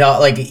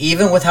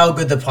 Even with how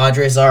good the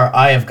Padres are,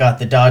 I have got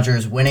the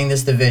Dodgers winning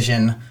this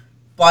division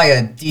by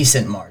a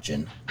decent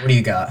margin. What do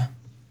you got?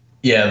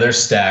 Yeah, they're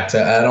stacked.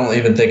 I don't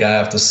even think I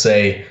have to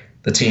say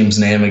the team's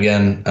name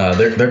again.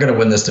 They're going to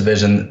win this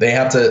division. They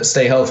have to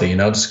stay healthy,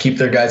 just keep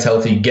their guys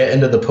healthy, get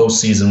into the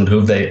postseason with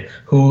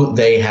who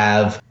they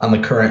have on the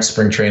current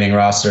spring training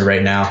roster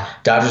right now.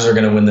 Dodgers are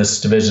going to win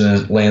this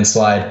division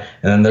landslide,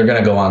 and then they're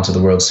going to go on to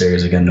the World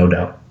Series again, no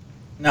doubt.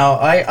 Now,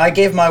 I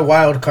gave my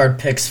wild card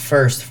picks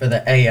first for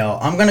the AL.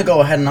 I'm going to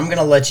go ahead and I'm going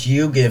to let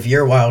you give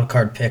your wild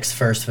card picks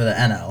first for the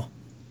NL.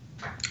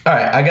 All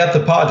right, I got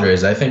the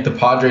Padres. I think the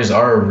Padres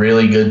are a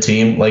really good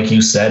team. Like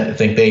you said, I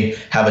think they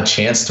have a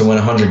chance to win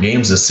 100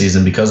 games this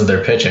season because of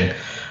their pitching.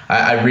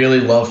 I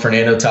really love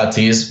Fernando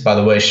Tatis. By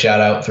the way, shout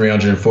out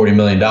 $340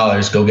 million.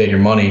 Go get your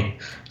money.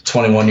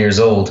 21 years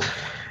old.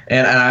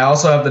 And I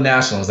also have the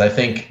Nationals. I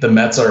think the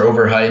Mets are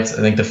overhyped.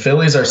 I think the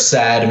Phillies are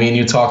sad. I mean,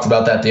 you talked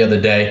about that the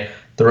other day.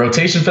 The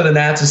rotation for the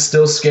Nats is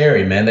still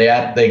scary, man. They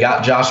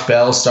got Josh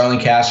Bell, Starlin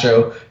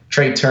Castro,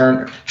 Trey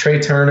Turner,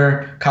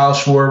 Kyle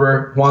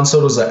Schwarber. Juan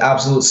Soto's an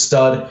absolute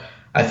stud.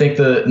 I think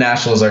the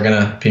Nationals are going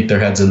to peek their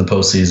heads in the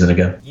postseason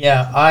again.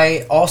 Yeah,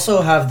 I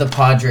also have the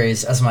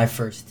Padres as my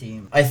first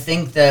team. I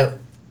think that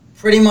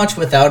pretty much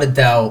without a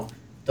doubt,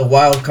 the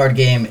wild card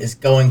game is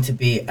going to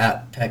be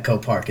at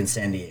Petco Park in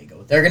San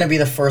Diego. They're going to be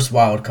the first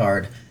wild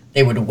card.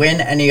 They would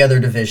win any other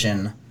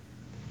division.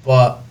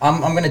 But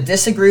I'm going to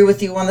disagree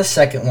with you on the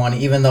second one,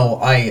 even though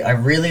I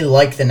really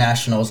like the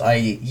Nationals.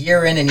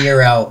 Year in and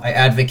year out, I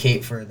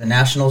advocate for the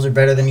Nationals are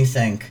better than you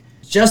think.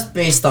 Just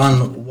based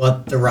on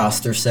what the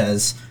roster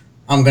says,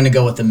 I'm going to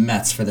go with the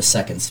Mets for the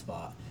second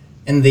spot.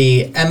 In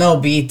the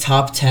MLB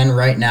top 10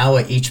 right now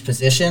at each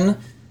position,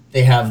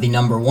 they have the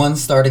number 1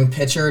 starting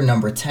pitcher,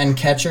 number 10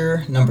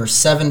 catcher, number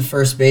 7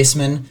 first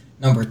baseman,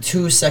 number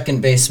 2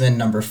 second baseman,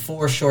 number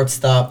 4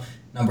 shortstop,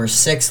 number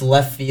 6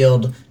 left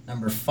field,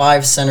 number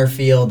 5 center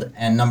field,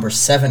 and number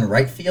 7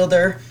 right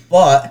fielder.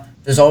 But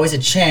there's always a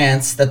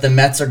chance that the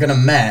Mets are going to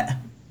Met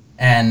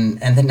and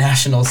the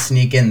Nationals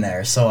sneak in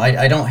there. So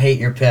I don't hate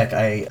your pick.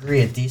 I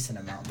agree a decent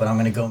amount, but I'm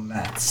going to go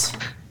Mets.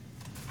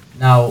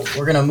 Now,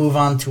 we're going to move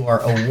on to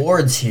our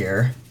awards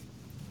here.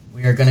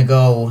 We are going to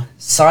go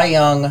Cy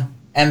Young,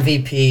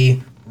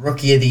 MVP,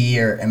 Rookie of the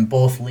Year in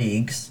both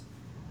leagues.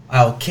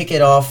 I'll kick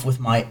it off with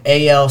my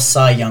AL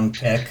Cy Young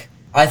pick.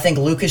 I think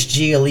Lucas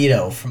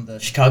Giolito from the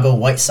Chicago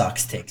White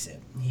Sox takes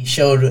it. He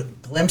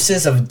showed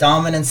glimpses of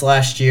dominance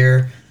last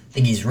year. I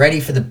think he's ready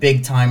for the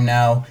big time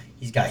now.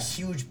 He's got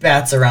huge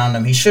bats around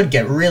him. He should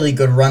get really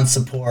good run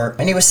support.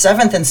 And he was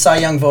 7th in Cy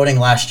Young voting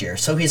last year.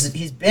 So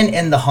he's been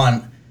in the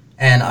hunt,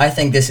 and I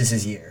think this is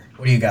his year.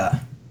 What do you got?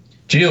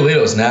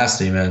 Giolito's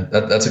nasty, man.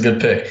 That's a good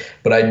pick.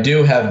 But I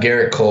do have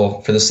Garrett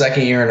Cole for the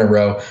second year in a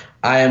row.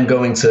 I am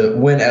going to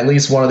win at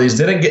least one of these.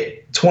 Didn't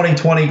get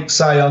 2020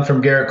 Cy Young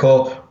from Garrett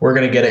Cole. We're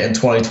going to get it in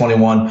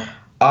 2021.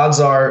 Odds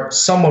are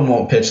someone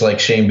won't pitch like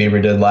Shane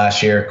Bieber did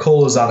last year.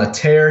 Cole was on a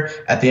tear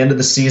at the end of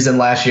the season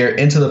last year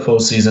into the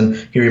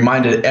postseason. He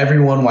reminded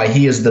everyone why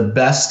he is the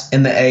best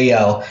in the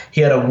AL.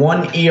 He had a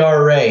 1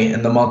 ERA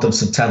in the month of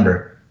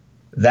September.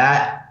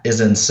 That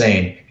is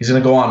insane. He's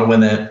going to go on to win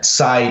the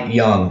Cy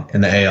Young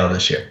in the AL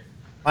this year.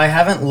 I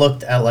haven't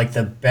looked at like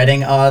the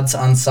betting odds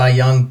on Cy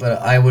Young,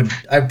 but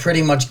I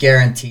pretty much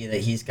guarantee that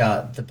he's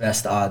got the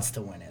best odds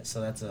to win it. So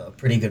that's a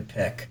pretty good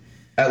pick.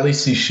 At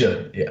least he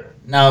should, yeah.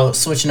 Now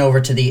switching over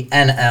to the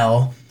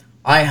NL,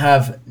 I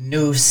have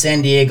new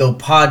San Diego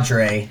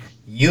Padre,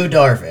 Yu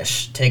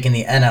Darvish, taking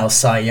the NL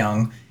Cy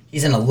Young.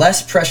 He's in a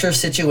less pressure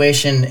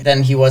situation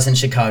than he was in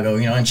Chicago.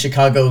 You know, in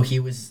Chicago, he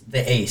was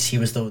the ace. He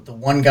was the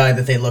one guy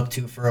that they looked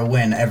to for a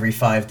win every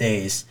 5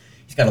 days.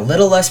 He's got a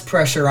little less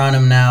pressure on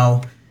him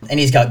now. And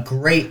he's got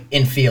great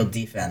infield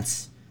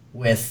defense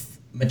with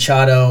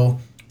Machado,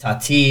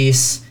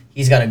 Tatis.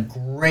 He's got a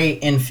great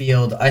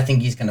infield. I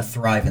think he's going to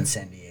thrive in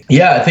San Diego.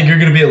 Yeah, I think you're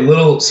going to be a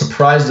little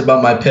surprised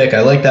about my pick. I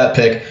like that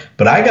pick.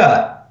 But I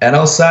got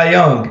NL Cy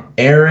Young,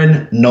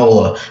 Aaron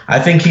Nola. I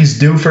think he's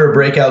due for a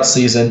breakout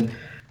season.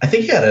 I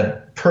think he had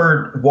a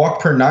walk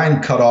per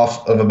 9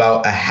 cutoff of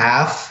about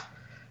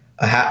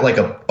like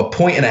a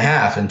point and a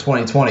half in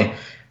 2020.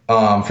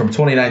 From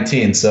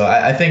 2019. So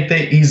I think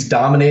that he's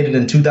dominated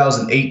in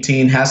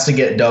 2018, has to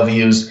get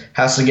W's,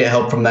 has to get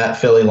help from that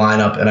Philly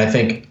lineup, and I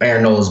think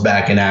Aaron Nola's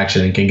back in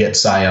action and can get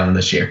Cy Young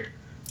this year.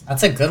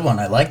 That's a good one.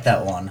 I like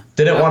that one.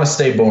 Didn't want to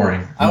stay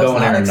boring. I was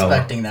not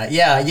expecting that.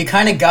 Yeah, you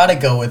kind of got to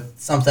go with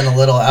something a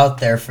little out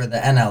there for the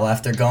NL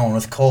after going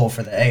with Cole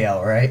for the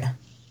AL, right?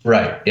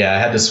 Right. Yeah, I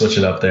had to switch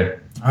it up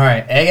there. All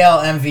right, AL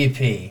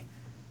MVP.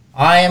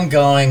 I am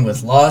going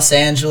with Los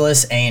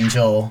Angeles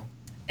Angel,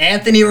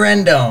 Anthony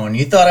Rendon.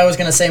 You thought I was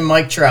going to say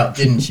Mike Trout,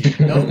 didn't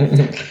you? Nope.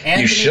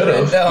 Anthony You should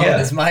have. Rendon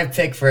is my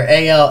pick for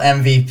AL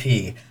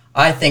MVP.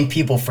 I think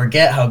people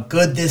forget how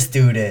good this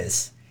dude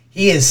is.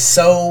 He is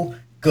so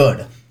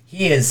good.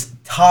 He is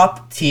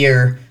top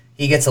tier.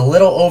 He gets a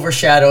little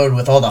overshadowed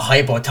with all the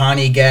hype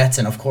Ohtani gets,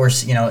 and of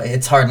course, you know,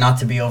 it's hard not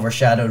to be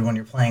overshadowed when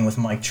you're playing with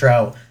Mike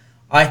Trout.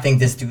 I think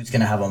this dude's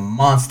going to have a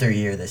monster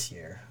year this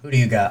year. Who do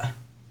you got?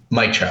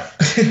 Mike Trout.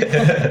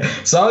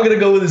 So I'm going to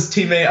go with his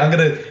teammate. I'm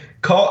going to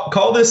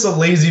call this a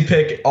lazy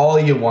pick all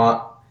you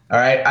want. All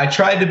right. I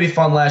tried to be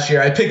fun last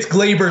year. I picked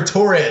Gleyber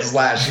Torres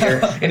last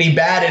year, and he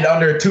batted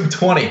under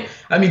 220.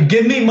 I mean,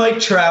 give me Mike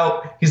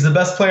Trout. He's the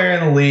best player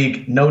in the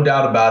league. No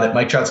doubt about it.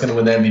 Mike Trout's going to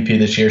win the MVP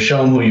this year.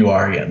 Show him who you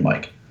are again,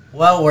 Mike.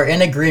 Well, we're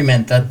in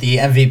agreement that the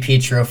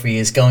MVP trophy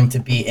is going to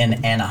be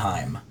in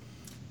Anaheim.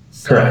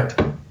 So, correct.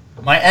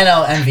 My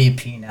NL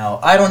MVP now.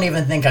 I don't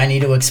even think I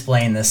need to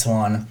explain this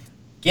one.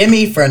 Give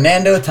me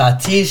Fernando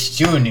Tatis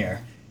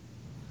Jr.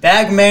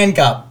 Bagman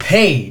got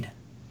paid.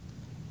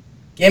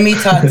 Give me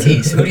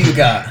Tatis. Who do you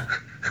got?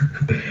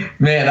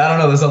 Man, I don't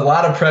know. There's a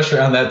lot of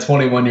pressure on that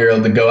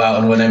 21-year-old to go out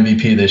and win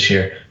MVP this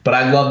year, but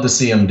I'd love to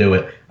see him do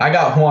it. I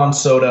got Juan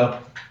Soto,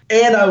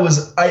 and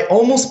I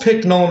almost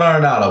picked Nolan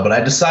Arenado, but I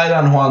decided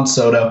on Juan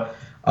Soto.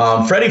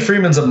 Freddie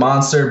Freeman's a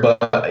monster,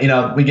 but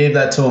we gave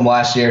that to him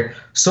last year.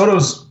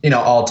 Soto's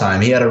all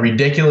time. He had a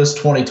ridiculous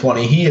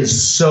 2020. He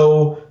is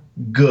so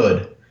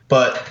good.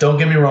 But don't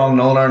get me wrong,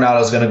 Nolan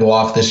Arenado is going to go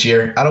off this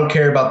year. I don't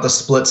care about the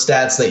split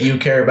stats that you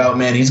care about,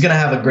 man. He's going to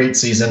have a great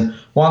season.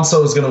 Juan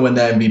Soto is going to win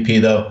the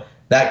MVP, though.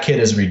 That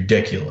kid is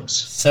ridiculous.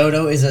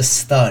 Soto is a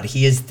stud.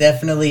 He is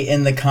definitely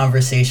in the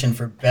conversation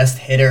for best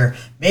hitter,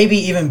 maybe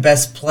even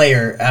best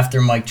player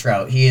after Mike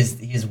Trout. He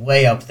is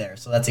way up there,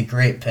 so that's a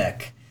great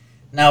pick.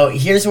 Now,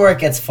 here's where it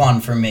gets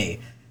fun for me.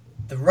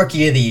 The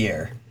Rookie of the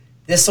Year.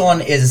 This one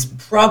is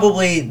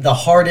probably the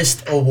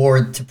hardest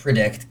award to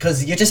predict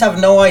because you just have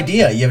no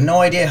idea. You have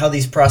no idea how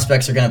these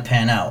prospects are going to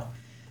pan out.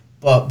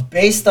 But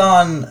based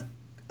on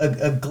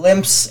a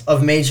glimpse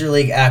of Major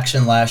League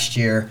action last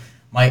year,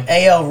 my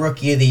AL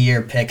Rookie of the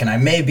Year pick, and I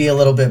may be a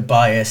little bit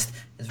biased,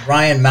 is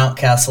Ryan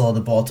Mountcastle of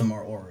the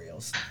Baltimore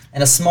Orioles.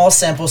 In a small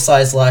sample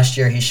size last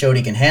year, he showed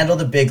he can handle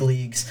the big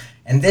leagues,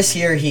 and this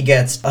year he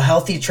gets a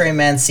healthy Trey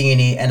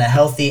Mancini and a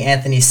healthy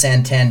Anthony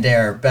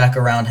Santander back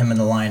around him in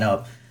the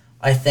lineup.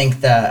 I think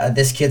that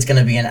this kid's going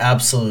to be an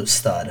absolute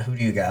stud. Who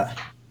do you got?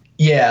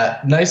 Yeah,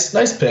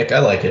 nice pick. I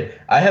like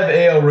it. I have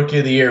AL Rookie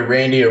of the Year,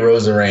 Randy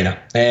Arozarena,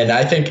 and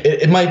I think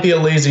it might be a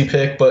lazy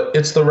pick, but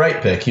it's the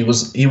right pick. He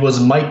was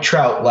Mike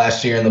Trout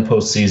last year in the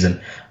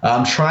postseason.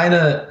 I'm trying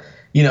to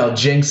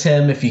jinx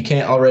him if you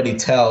can't already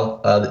tell.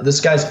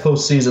 This guy's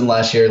postseason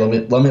last year.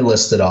 Let me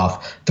list it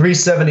off: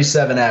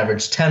 377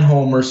 average, 10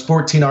 homers,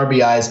 14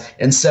 RBIs,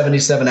 and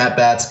 77 at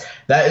bats.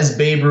 That is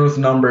Babe Ruth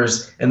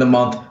numbers in the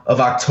month of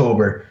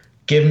October.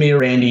 Give me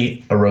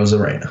Randy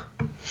Arozarena.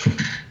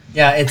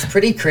 Yeah, it's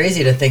pretty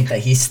crazy to think that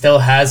he still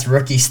has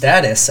rookie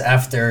status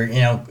after,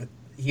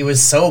 he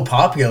was so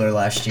popular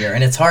last year,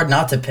 and it's hard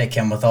not to pick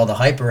him with all the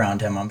hype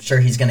around him. I'm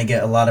sure he's going to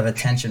get a lot of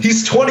attention.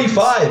 He's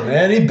 25,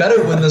 man. He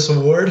better win this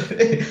award.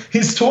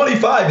 He's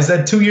 25. He's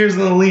had 2 years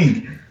in the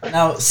league.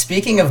 Now,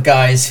 speaking of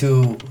guys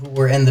who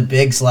were in the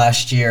bigs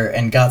last year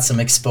and got some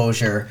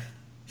exposure,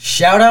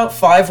 shout out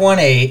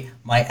 518,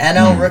 my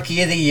NL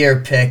Rookie of the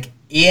Year pick,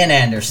 Ian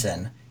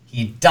Anderson.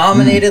 He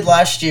dominated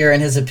last year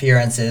in his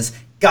appearances.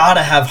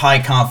 Gotta have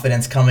high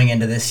confidence coming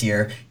into this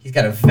year. He's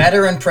got a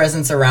veteran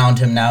presence around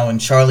him now in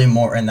Charlie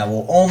Morton that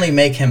will only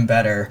make him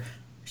better.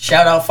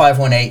 Shout out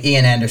 518.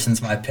 Ian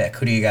Anderson's my pick.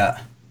 Who do you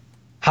got?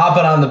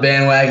 Hopping on the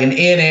bandwagon.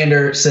 Ian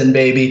Anderson,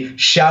 baby.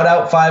 Shout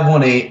out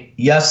 518.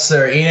 Yes,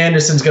 sir. Ian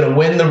Anderson's going to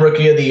win the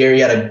Rookie of the Year.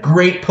 He had a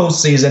great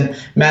postseason,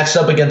 matched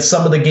up against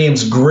some of the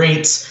game's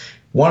greats,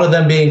 one of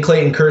them being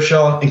Clayton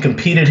Kershaw, and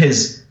competed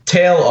his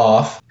tail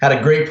off. Had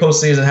a great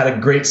postseason, had a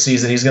great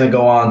season. He's going to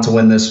go on to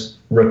win this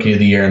Rookie of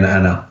the Year in the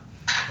NL.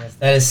 Yes,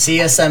 that is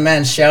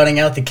CSMN shouting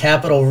out the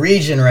Capital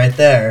Region right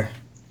there.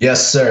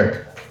 Yes,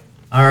 sir.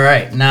 All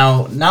right.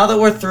 Now that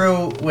we're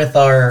through with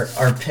our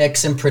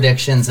picks and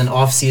predictions and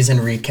off-season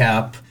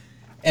recap,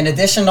 in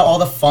addition to all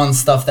the fun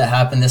stuff that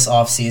happened this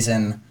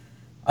off-season,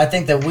 I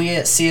think that we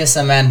at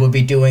CSMN would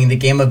be doing the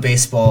game of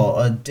baseball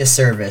a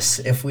disservice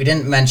if we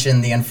didn't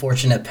mention the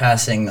unfortunate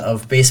passing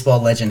of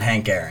baseball legend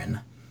Hank Aaron.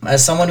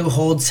 As someone who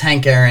holds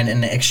Hank Aaron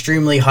in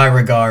extremely high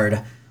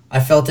regard, I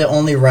felt it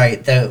only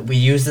right that we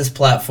use this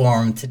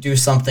platform to do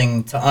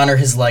something to honor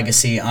his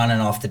legacy on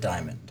and off the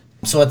diamond.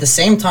 So at the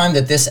same time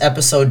that this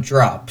episode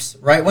drops,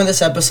 right when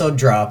this episode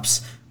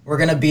drops, we're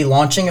going to be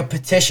launching a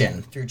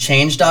petition through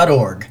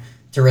change.org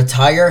to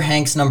retire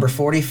Hank's number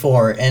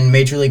 44 in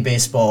Major League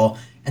Baseball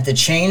and to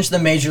change the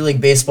Major League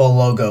Baseball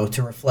logo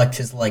to reflect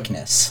his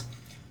likeness.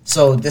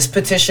 So this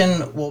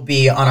petition will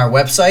be on our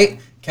website,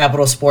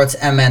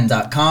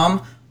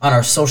 capitalsportsmn.com, on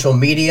our social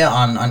media,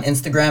 on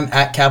Instagram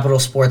at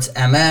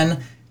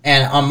capitalsportsmn,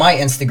 and on my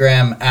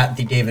Instagram at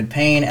the David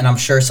Payne, and I'm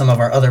sure some of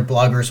our other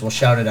bloggers will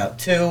shout it out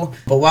too.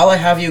 But while I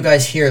have you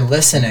guys here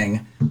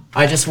listening,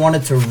 I just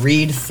wanted to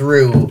read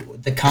through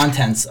the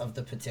contents of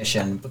the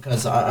petition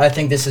because I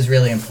think this is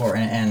really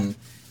important, and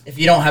if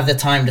you don't have the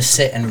time to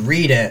sit and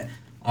read it,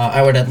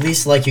 I would at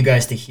least like you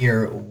guys to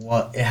hear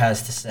what it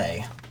has to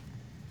say.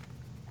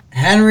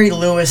 Henry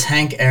Louis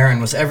Hank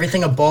Aaron was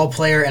everything a ball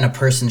player and a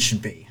person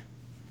should be.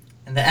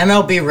 In the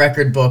MLB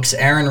record books,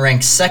 Aaron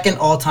ranks second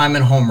all-time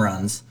in home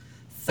runs,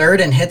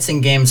 third in hits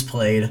and games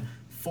played,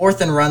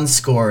 fourth in runs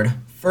scored,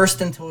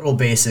 first in total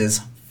bases,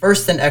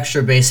 first in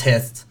extra base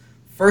hits,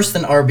 first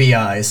in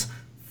RBIs,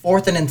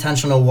 fourth in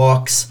intentional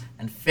walks,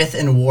 and fifth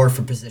in WAR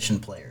for position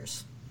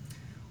players.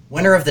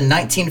 Winner of the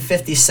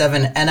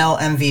 1957 NL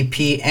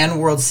MVP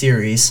and World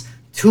Series,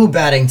 2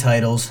 batting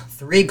titles,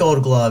 3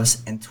 Gold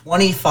Gloves, and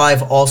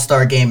 25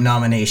 All-Star Game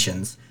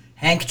nominations,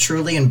 Hank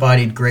truly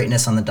embodied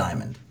greatness on the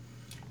diamond.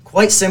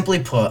 Quite simply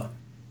put,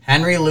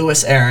 Henry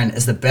Louis Aaron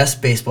is the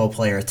best baseball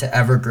player to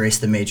ever grace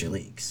the major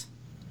leagues.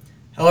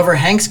 However,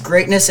 Hank's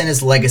greatness and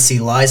his legacy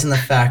lies in the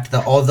fact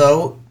that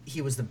although he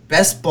was the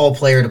best ball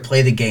player to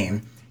play the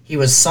game, he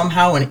was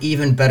somehow an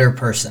even better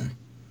person.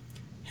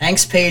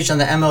 Hank's page on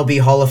the MLB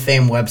Hall of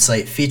Fame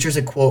website features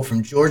a quote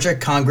from Georgia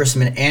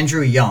Congressman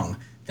Andrew Young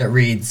that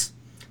reads,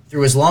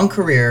 "Through his long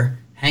career,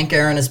 Hank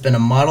Aaron has been a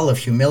model of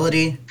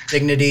humility,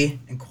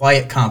 dignity, and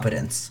quiet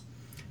competence.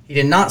 He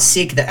did not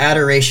seek the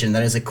adoration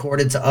that is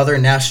accorded to other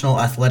national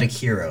athletic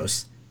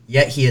heroes,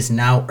 yet he has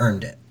now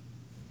earned it."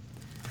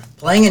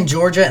 Playing in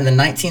Georgia in the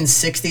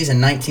 1960s and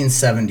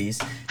 1970s,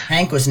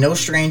 Hank was no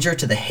stranger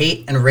to the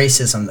hate and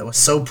racism that was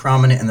so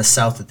prominent in the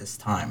South at this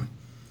time.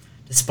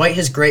 Despite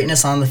his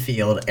greatness on the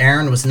field,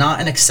 Aaron was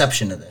not an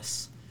exception to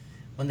this.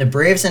 When the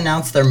Braves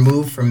announced their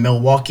move from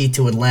Milwaukee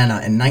to Atlanta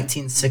in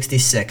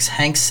 1966,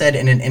 Hank said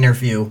in an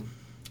interview,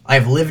 "I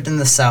have lived in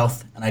the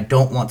South, and I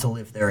don't want to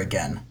live there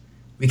again.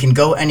 We can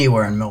go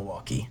anywhere in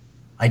Milwaukee.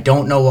 I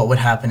don't know what would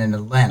happen in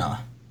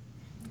Atlanta."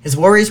 His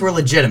worries were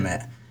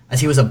legitimate,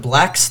 as he was a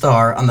black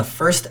star on the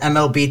first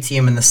MLB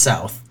team in the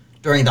South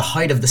during the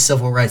height of the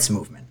Civil Rights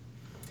Movement.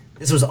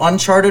 This was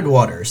uncharted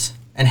waters,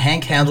 and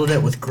Hank handled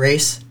it with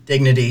grace,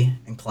 dignity,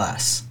 and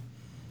class.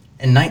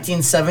 In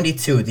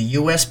 1972, the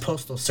U.S.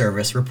 Postal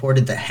Service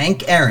reported that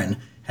Hank Aaron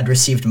had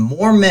received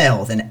more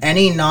mail than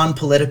any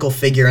non-political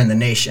figure in the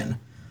nation,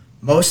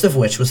 most of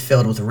which was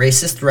filled with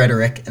racist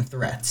rhetoric and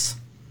threats.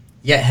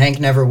 Yet Hank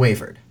never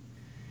wavered.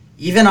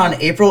 Even on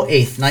April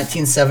 8,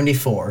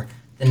 1974,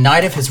 the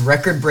night of his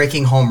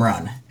record-breaking home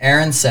run,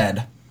 Aaron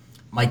said,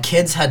 "My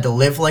kids had to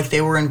live like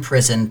they were in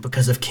prison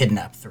because of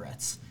kidnap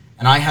threats,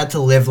 and I had to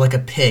live like a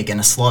pig in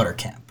a slaughter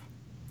camp.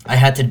 I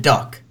had to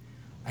duck.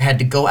 I had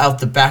to go out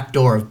the back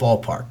door of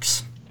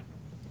ballparks."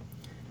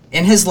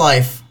 In his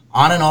life,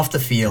 on and off the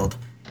field,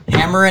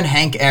 Hammer and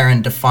Hank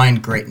Aaron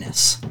defined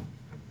greatness.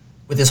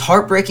 With his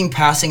heartbreaking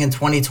passing in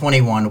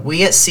 2021,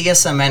 we at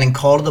CSMN and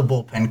Call to the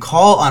Bullpen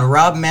call on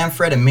Rob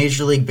Manfred and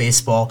Major League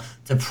Baseball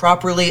to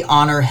properly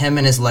honor him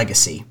and his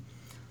legacy.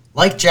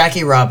 Like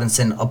Jackie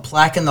Robinson, a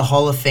plaque in the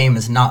Hall of Fame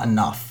is not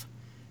enough.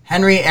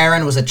 Henry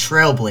Aaron was a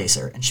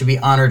trailblazer and should be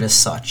honored as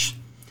such.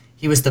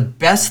 He was the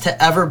best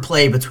to ever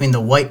play between the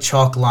white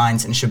chalk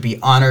lines and should be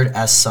honored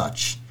as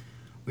such.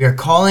 We are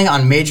calling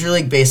on Major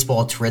League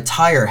Baseball to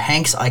retire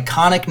Hank's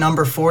iconic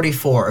number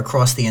 44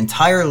 across the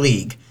entire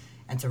league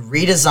and to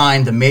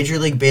redesign the Major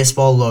League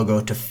Baseball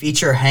logo to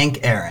feature Hank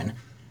Aaron,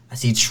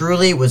 as he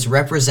truly was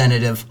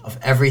representative of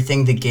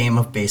everything the game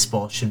of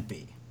baseball should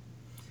be.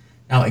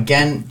 Now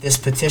again, this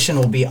petition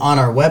will be on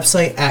our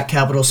website at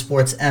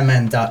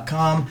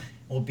capitalsportsmn.com.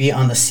 It will be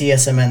on the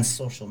CSMN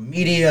social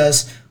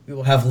medias. We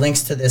will have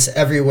links to this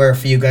everywhere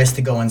for you guys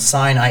to go and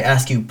sign. I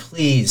ask you,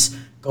 please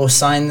go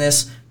sign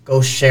this,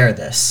 go share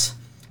this.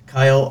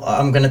 Kyle,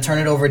 I'm going to turn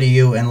it over to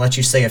you and let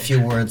you say a few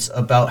words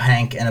about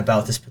Hank and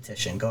about this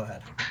petition. Go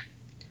ahead.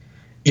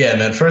 Yeah,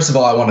 man. First of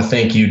all, I want to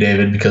thank you,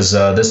 David, because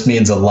this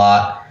means a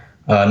lot,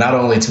 not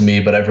only to me,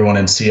 but everyone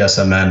in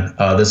CSMN.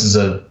 This is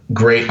a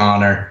great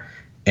honor,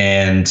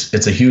 and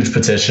it's a huge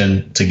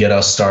petition to get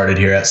us started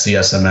here at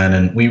CSMN,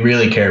 and we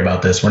really care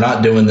about this. We're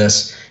not doing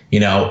this,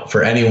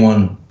 for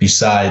anyone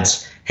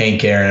besides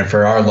Hank Aaron and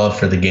for our love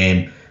for the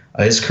game.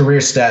 His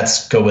career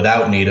stats go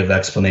without need of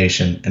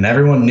explanation, and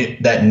everyone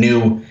that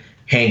knew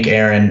Hank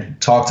Aaron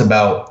talked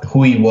about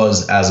who he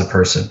was as a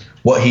person.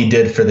 What he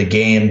did for the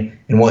game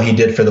and what he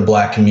did for the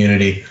black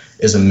community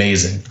is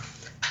amazing.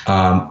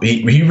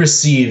 He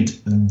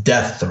received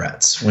death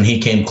threats when he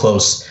came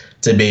close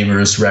to Babe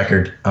Ruth's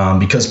record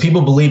because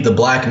people believe the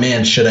black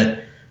man shouldn't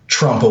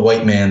trump a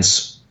white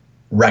man's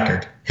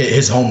record,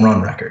 his home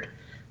run record.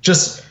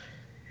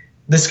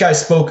 This guy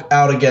spoke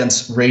out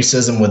against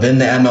racism within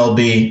the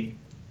MLB,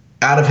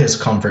 out of his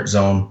comfort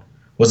zone.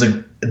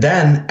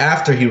 Then,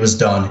 after he was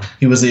done,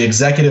 he was the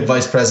executive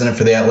vice president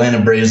for the Atlanta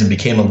Braves and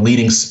became a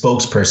leading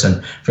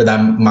spokesperson for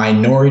that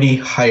minority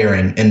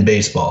hiring in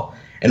baseball.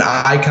 An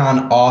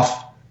icon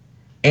off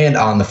and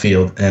on the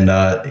field, and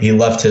he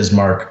left his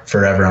mark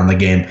forever on the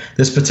game.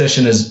 This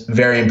petition is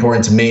very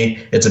important to me.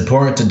 It's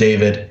important to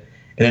David,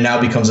 and it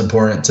now becomes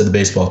important to the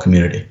baseball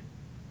community.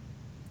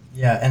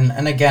 Yeah,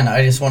 and again,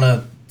 I just want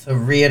to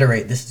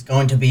reiterate, this is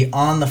going to be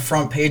on the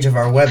front page of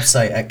our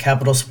website at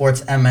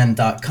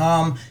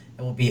capitalsportsmn.com.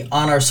 It will be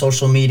on our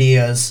social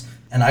medias.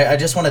 And I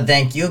just want to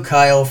thank you,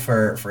 Kyle,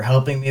 for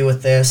helping me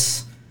with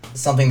this.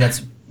 It's something that's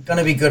going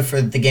to be good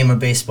for the game of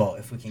baseball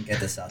if we can get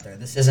this out there.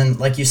 This isn't,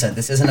 like you said,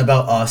 this isn't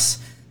about us.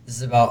 This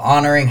is about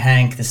honoring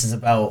Hank. This is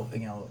about,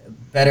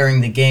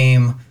 bettering the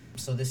game.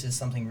 So this is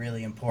something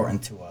really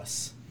important to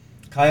us.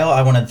 Kyle,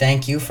 I want to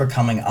thank you for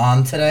coming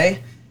on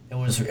today. It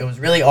was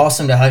really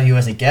awesome to have you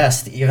as a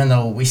guest, even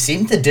though we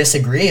seem to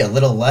disagree a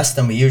little less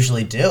than we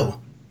usually do.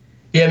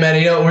 Yeah,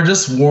 man, we're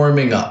just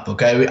warming up,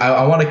 okay?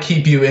 I want to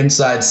keep you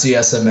inside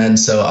CSMN,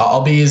 so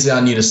I'll be easy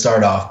on you to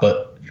start off,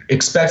 but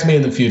expect me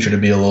in the future to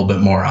be a little bit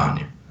more on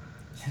you.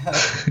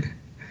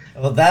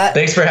 Well,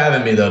 Thanks for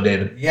having me, though,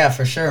 David. Yeah,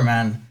 for sure,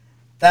 man.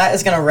 That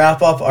is going to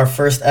wrap up our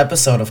first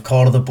episode of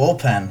Call to the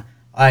Bullpen.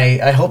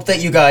 I hope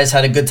that you guys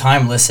had a good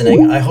time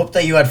listening. I hope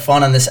that you had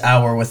fun on this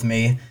hour with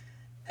me.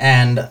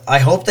 And I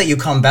hope that you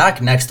come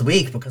back next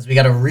week because we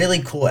got a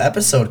really cool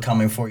episode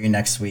coming for you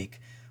next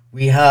week.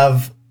 We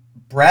have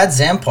Brad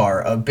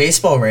Zampar, a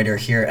baseball writer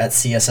here at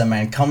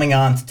CSMN, coming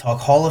on to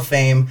talk Hall of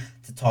Fame,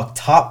 to to talk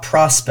top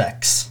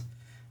prospects.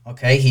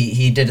 Okay,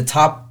 he did a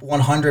top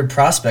 100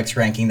 prospects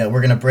ranking that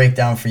we're going to break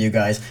down for you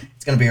guys.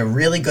 It's going to be a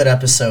really good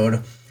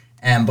episode.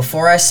 And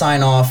before I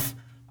sign off,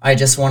 I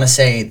just want to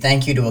say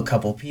thank you to a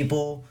couple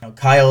people.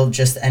 Kyle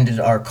just ended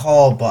our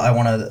call, but I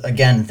want to,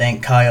 again,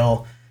 thank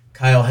Kyle.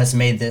 Kyle has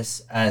made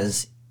this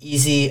as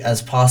easy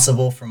as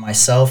possible for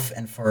myself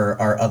and for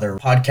our other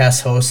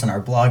podcast hosts and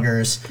our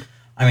bloggers.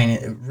 I mean,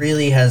 it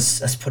really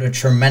has put a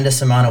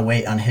tremendous amount of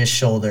weight on his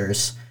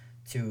shoulders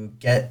to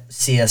get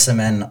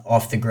CSMN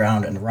off the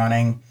ground and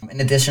running. In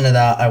addition to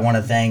that, I want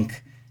to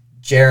thank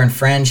Jaron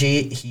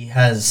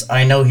Frangi.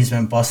 I know he's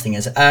been busting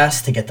his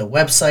ass to get the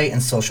website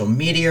and social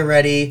media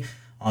ready.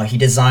 He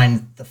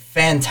designed the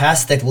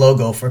fantastic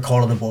logo for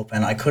Call to the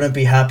Bullpen. I couldn't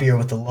be happier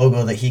with the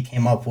logo that he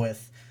came up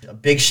with. A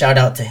big shout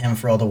out to him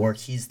for all the work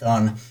he's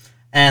done.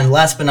 And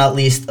last but not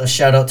least, a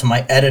shout out to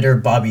my editor,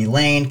 Bobby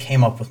Lane,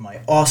 came up with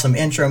my awesome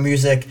intro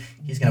music.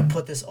 He's going to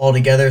put this all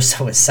together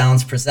so it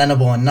sounds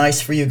presentable and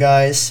nice for you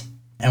guys.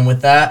 And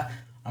with that,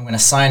 I'm going to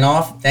sign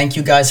off. Thank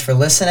you guys for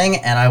listening,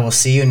 and I will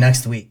see you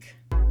next week.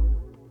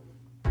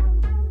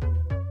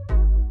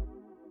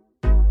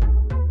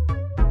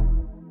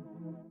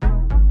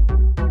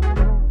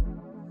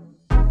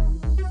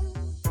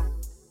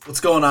 What's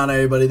going on,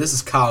 everybody? This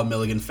is Kyle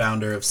Milligan,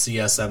 founder of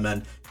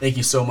CSMN. Thank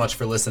you so much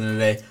for listening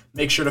today.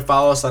 Make sure to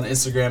follow us on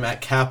Instagram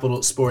at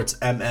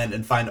CapitalSportsMN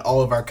and find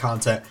all of our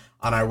content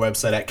on our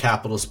website at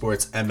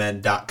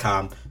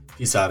CapitalSportsMN.com.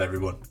 Peace out,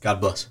 everyone.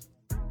 God bless.